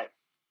looking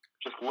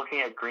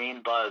at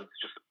green buds,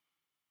 just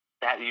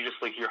that you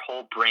just like your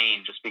whole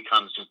brain just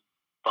becomes just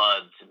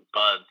buds and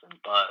buds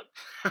and buds.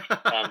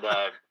 And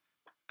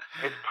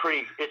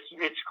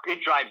it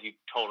drives you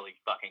totally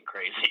fucking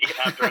crazy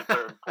after a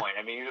certain point.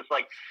 I mean, you just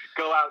like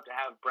go out to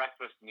have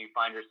breakfast and you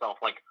find yourself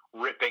like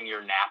ripping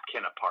your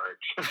napkin apart.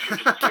 You're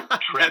just like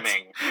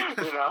trimming,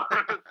 you know.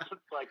 It's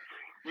just like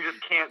you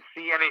just can't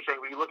see anything.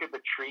 When you look at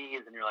the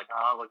trees and you're like,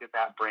 oh, look at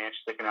that branch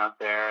sticking out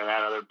there, and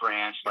that other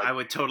branch. Like, I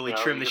would totally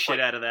trim the shit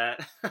out of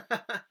that.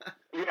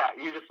 Yeah,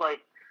 you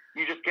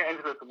just get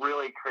into this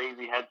really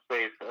crazy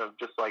headspace of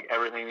just like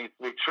everything needs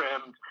to be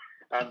trimmed,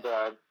 and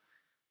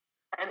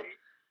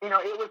you know,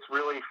 it was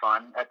really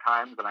fun at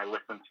times, and I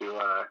listened to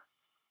a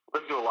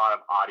lot of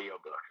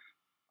audiobooks.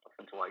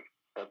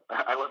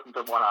 I listen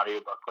to one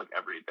audiobook like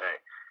every day,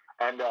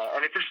 and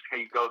it's just how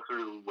you go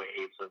through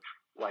waves of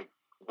like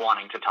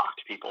wanting to talk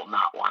to people,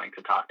 not wanting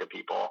to talk to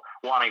people,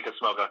 wanting to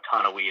smoke a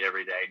ton of weed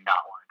every day,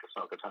 not wanting to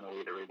smoke a ton of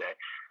weed every day.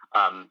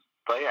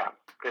 But yeah,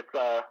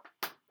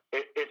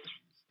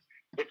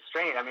 it's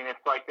strange. I mean, it's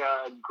like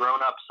a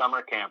grown-up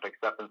summer camp,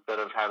 except instead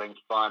of having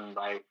fun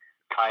by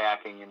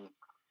kayaking and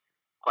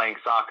playing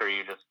soccer,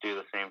 you just do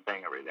the same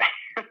thing every day.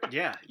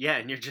 yeah,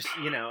 and you're just,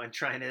 you know, and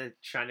trying to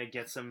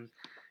get some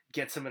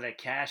of that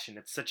cash, and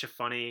it's such a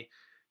funny,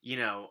 you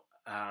know,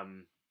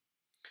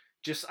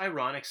 just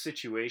ironic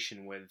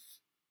situation with,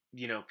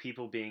 you know,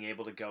 people being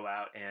able to go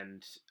out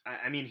and,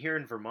 I mean, here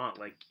in Vermont,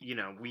 like, you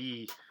know,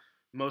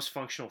 most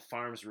functional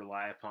farms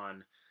rely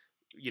upon,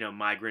 you know,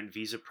 migrant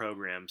visa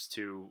programs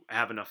to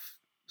have enough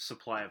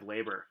supply of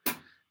labor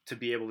to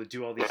be able to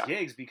do all these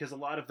gigs, because a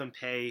lot of them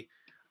pay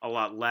a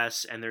lot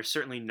less, and there's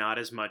certainly not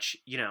as much,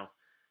 you know,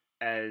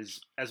 as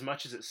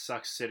much as it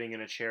sucks sitting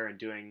in a chair and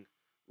doing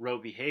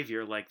rote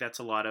behavior, like that's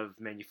a lot of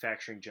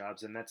manufacturing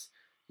jobs, and that's,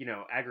 you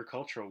know,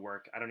 agricultural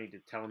work. I don't need to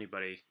tell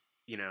anybody,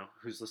 you know,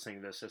 who's listening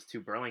to this as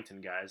 2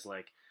 Burlington guys,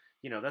 like,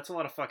 you know, that's a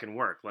lot of fucking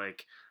work.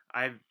 Like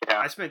I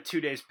spent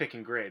 2 days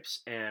picking grapes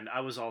and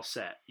I was all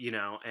set, you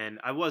know, and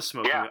I was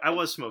smoking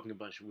a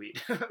bunch of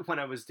weed when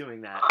I was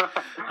doing that.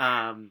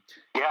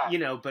 You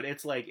know, but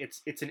it's like,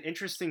 it's an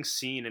interesting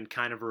scene and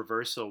kind of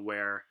reversal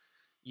where,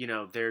 you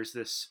know, there's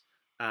this,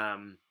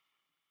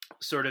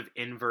 sort of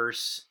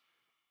inverse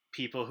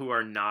people who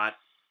are not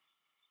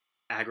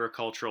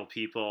agricultural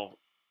people,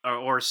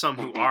 or some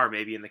who are,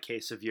 maybe in the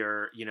case of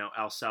your, you know,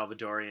 El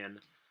Salvadorian,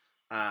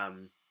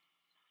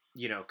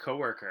 you know,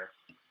 coworker.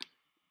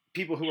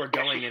 People who are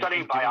going and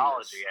studying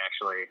biology,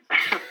 actually.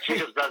 She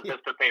just does this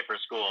to pay for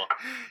school.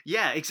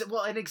 Yeah,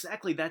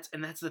 exactly. That's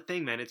the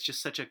thing, man. It's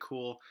just such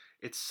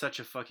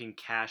a fucking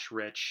cash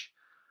rich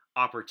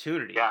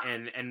opportunity. Yeah.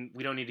 And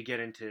we don't need to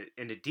get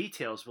into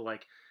details, but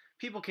like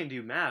people can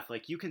do math.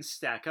 Like you can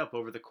stack up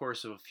over the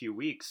course of a few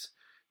weeks.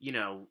 You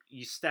know,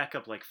 you stack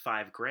up like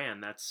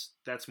 $5,000.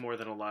 That's more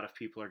than a lot of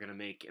people are going to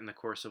make in the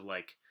course of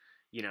like,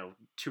 you know,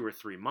 2 or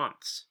 3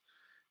 months,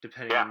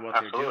 depending on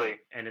what they're doing.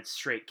 And it's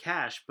straight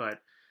cash, but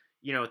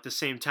you know, at the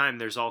same time,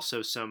 there's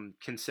also some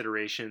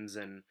considerations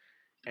and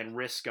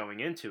risks going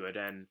into it.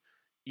 And,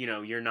 you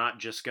know, you're not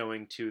just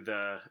going to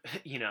the,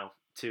 you know,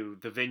 to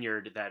the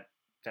vineyard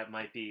that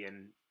might be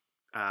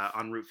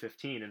on Route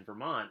 15 in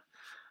Vermont,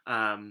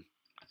 to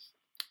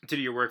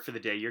do your work for the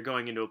day. You're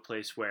going into a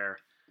place where,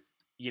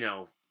 you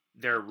know,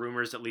 there are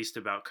rumors at least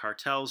about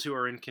cartels who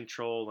are in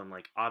control, and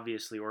like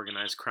obviously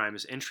organized crime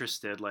is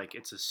interested. Like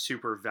it's a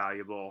super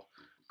valuable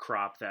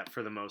crop that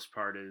for the most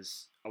part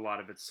is, a lot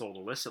of it's sold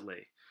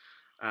illicitly.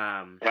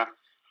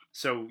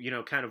 So, you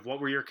know, kind of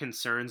what were your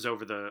concerns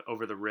over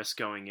the risk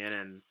going in,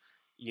 and,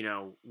 you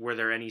know, were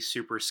there any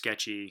super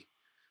sketchy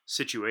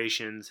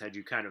situations? Had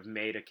you kind of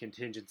made a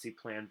contingency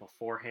plan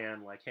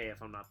beforehand? Like, hey,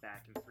 if I'm not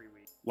back in 3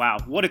 weeks. Wow.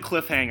 What a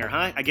cliffhanger,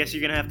 huh? I guess you're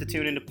going to have to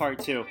tune into part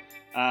 2.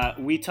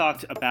 We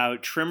talked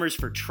about trimmers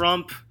for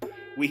Trump.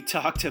 We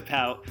talked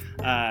about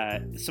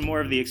some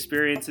more of the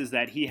experiences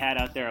that he had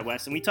out there at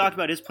West, and we talked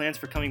about his plans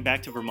for coming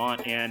back to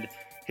Vermont and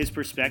his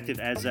perspective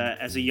as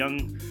a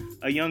young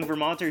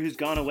Vermonter who's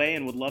gone away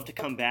and would love to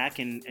come back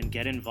and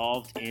get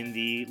involved in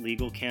the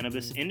legal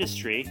cannabis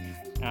industry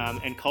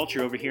and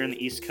culture over here on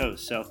the East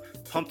Coast. So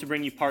pumped to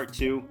bring you part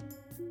 2.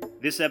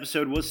 This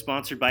episode was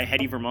sponsored by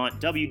Heady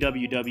Vermont,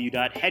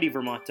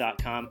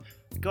 www.headyvermont.com.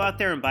 Go out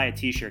there and buy a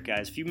t-shirt,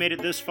 guys. If you made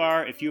it this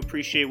far, if you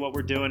appreciate what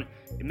we're doing,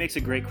 it makes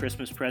a great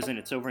Christmas present.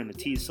 It's over in the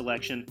tees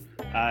section.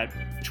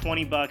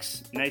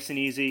 $20, nice and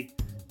easy.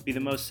 Be the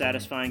most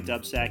satisfying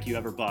dub sack you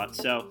ever bought.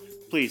 So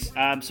please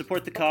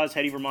support the cause,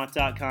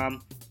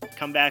 headyvermont.com.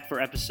 Come back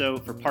for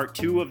part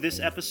 2 of this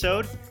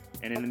episode.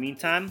 And in the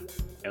meantime,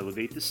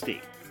 elevate the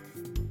state.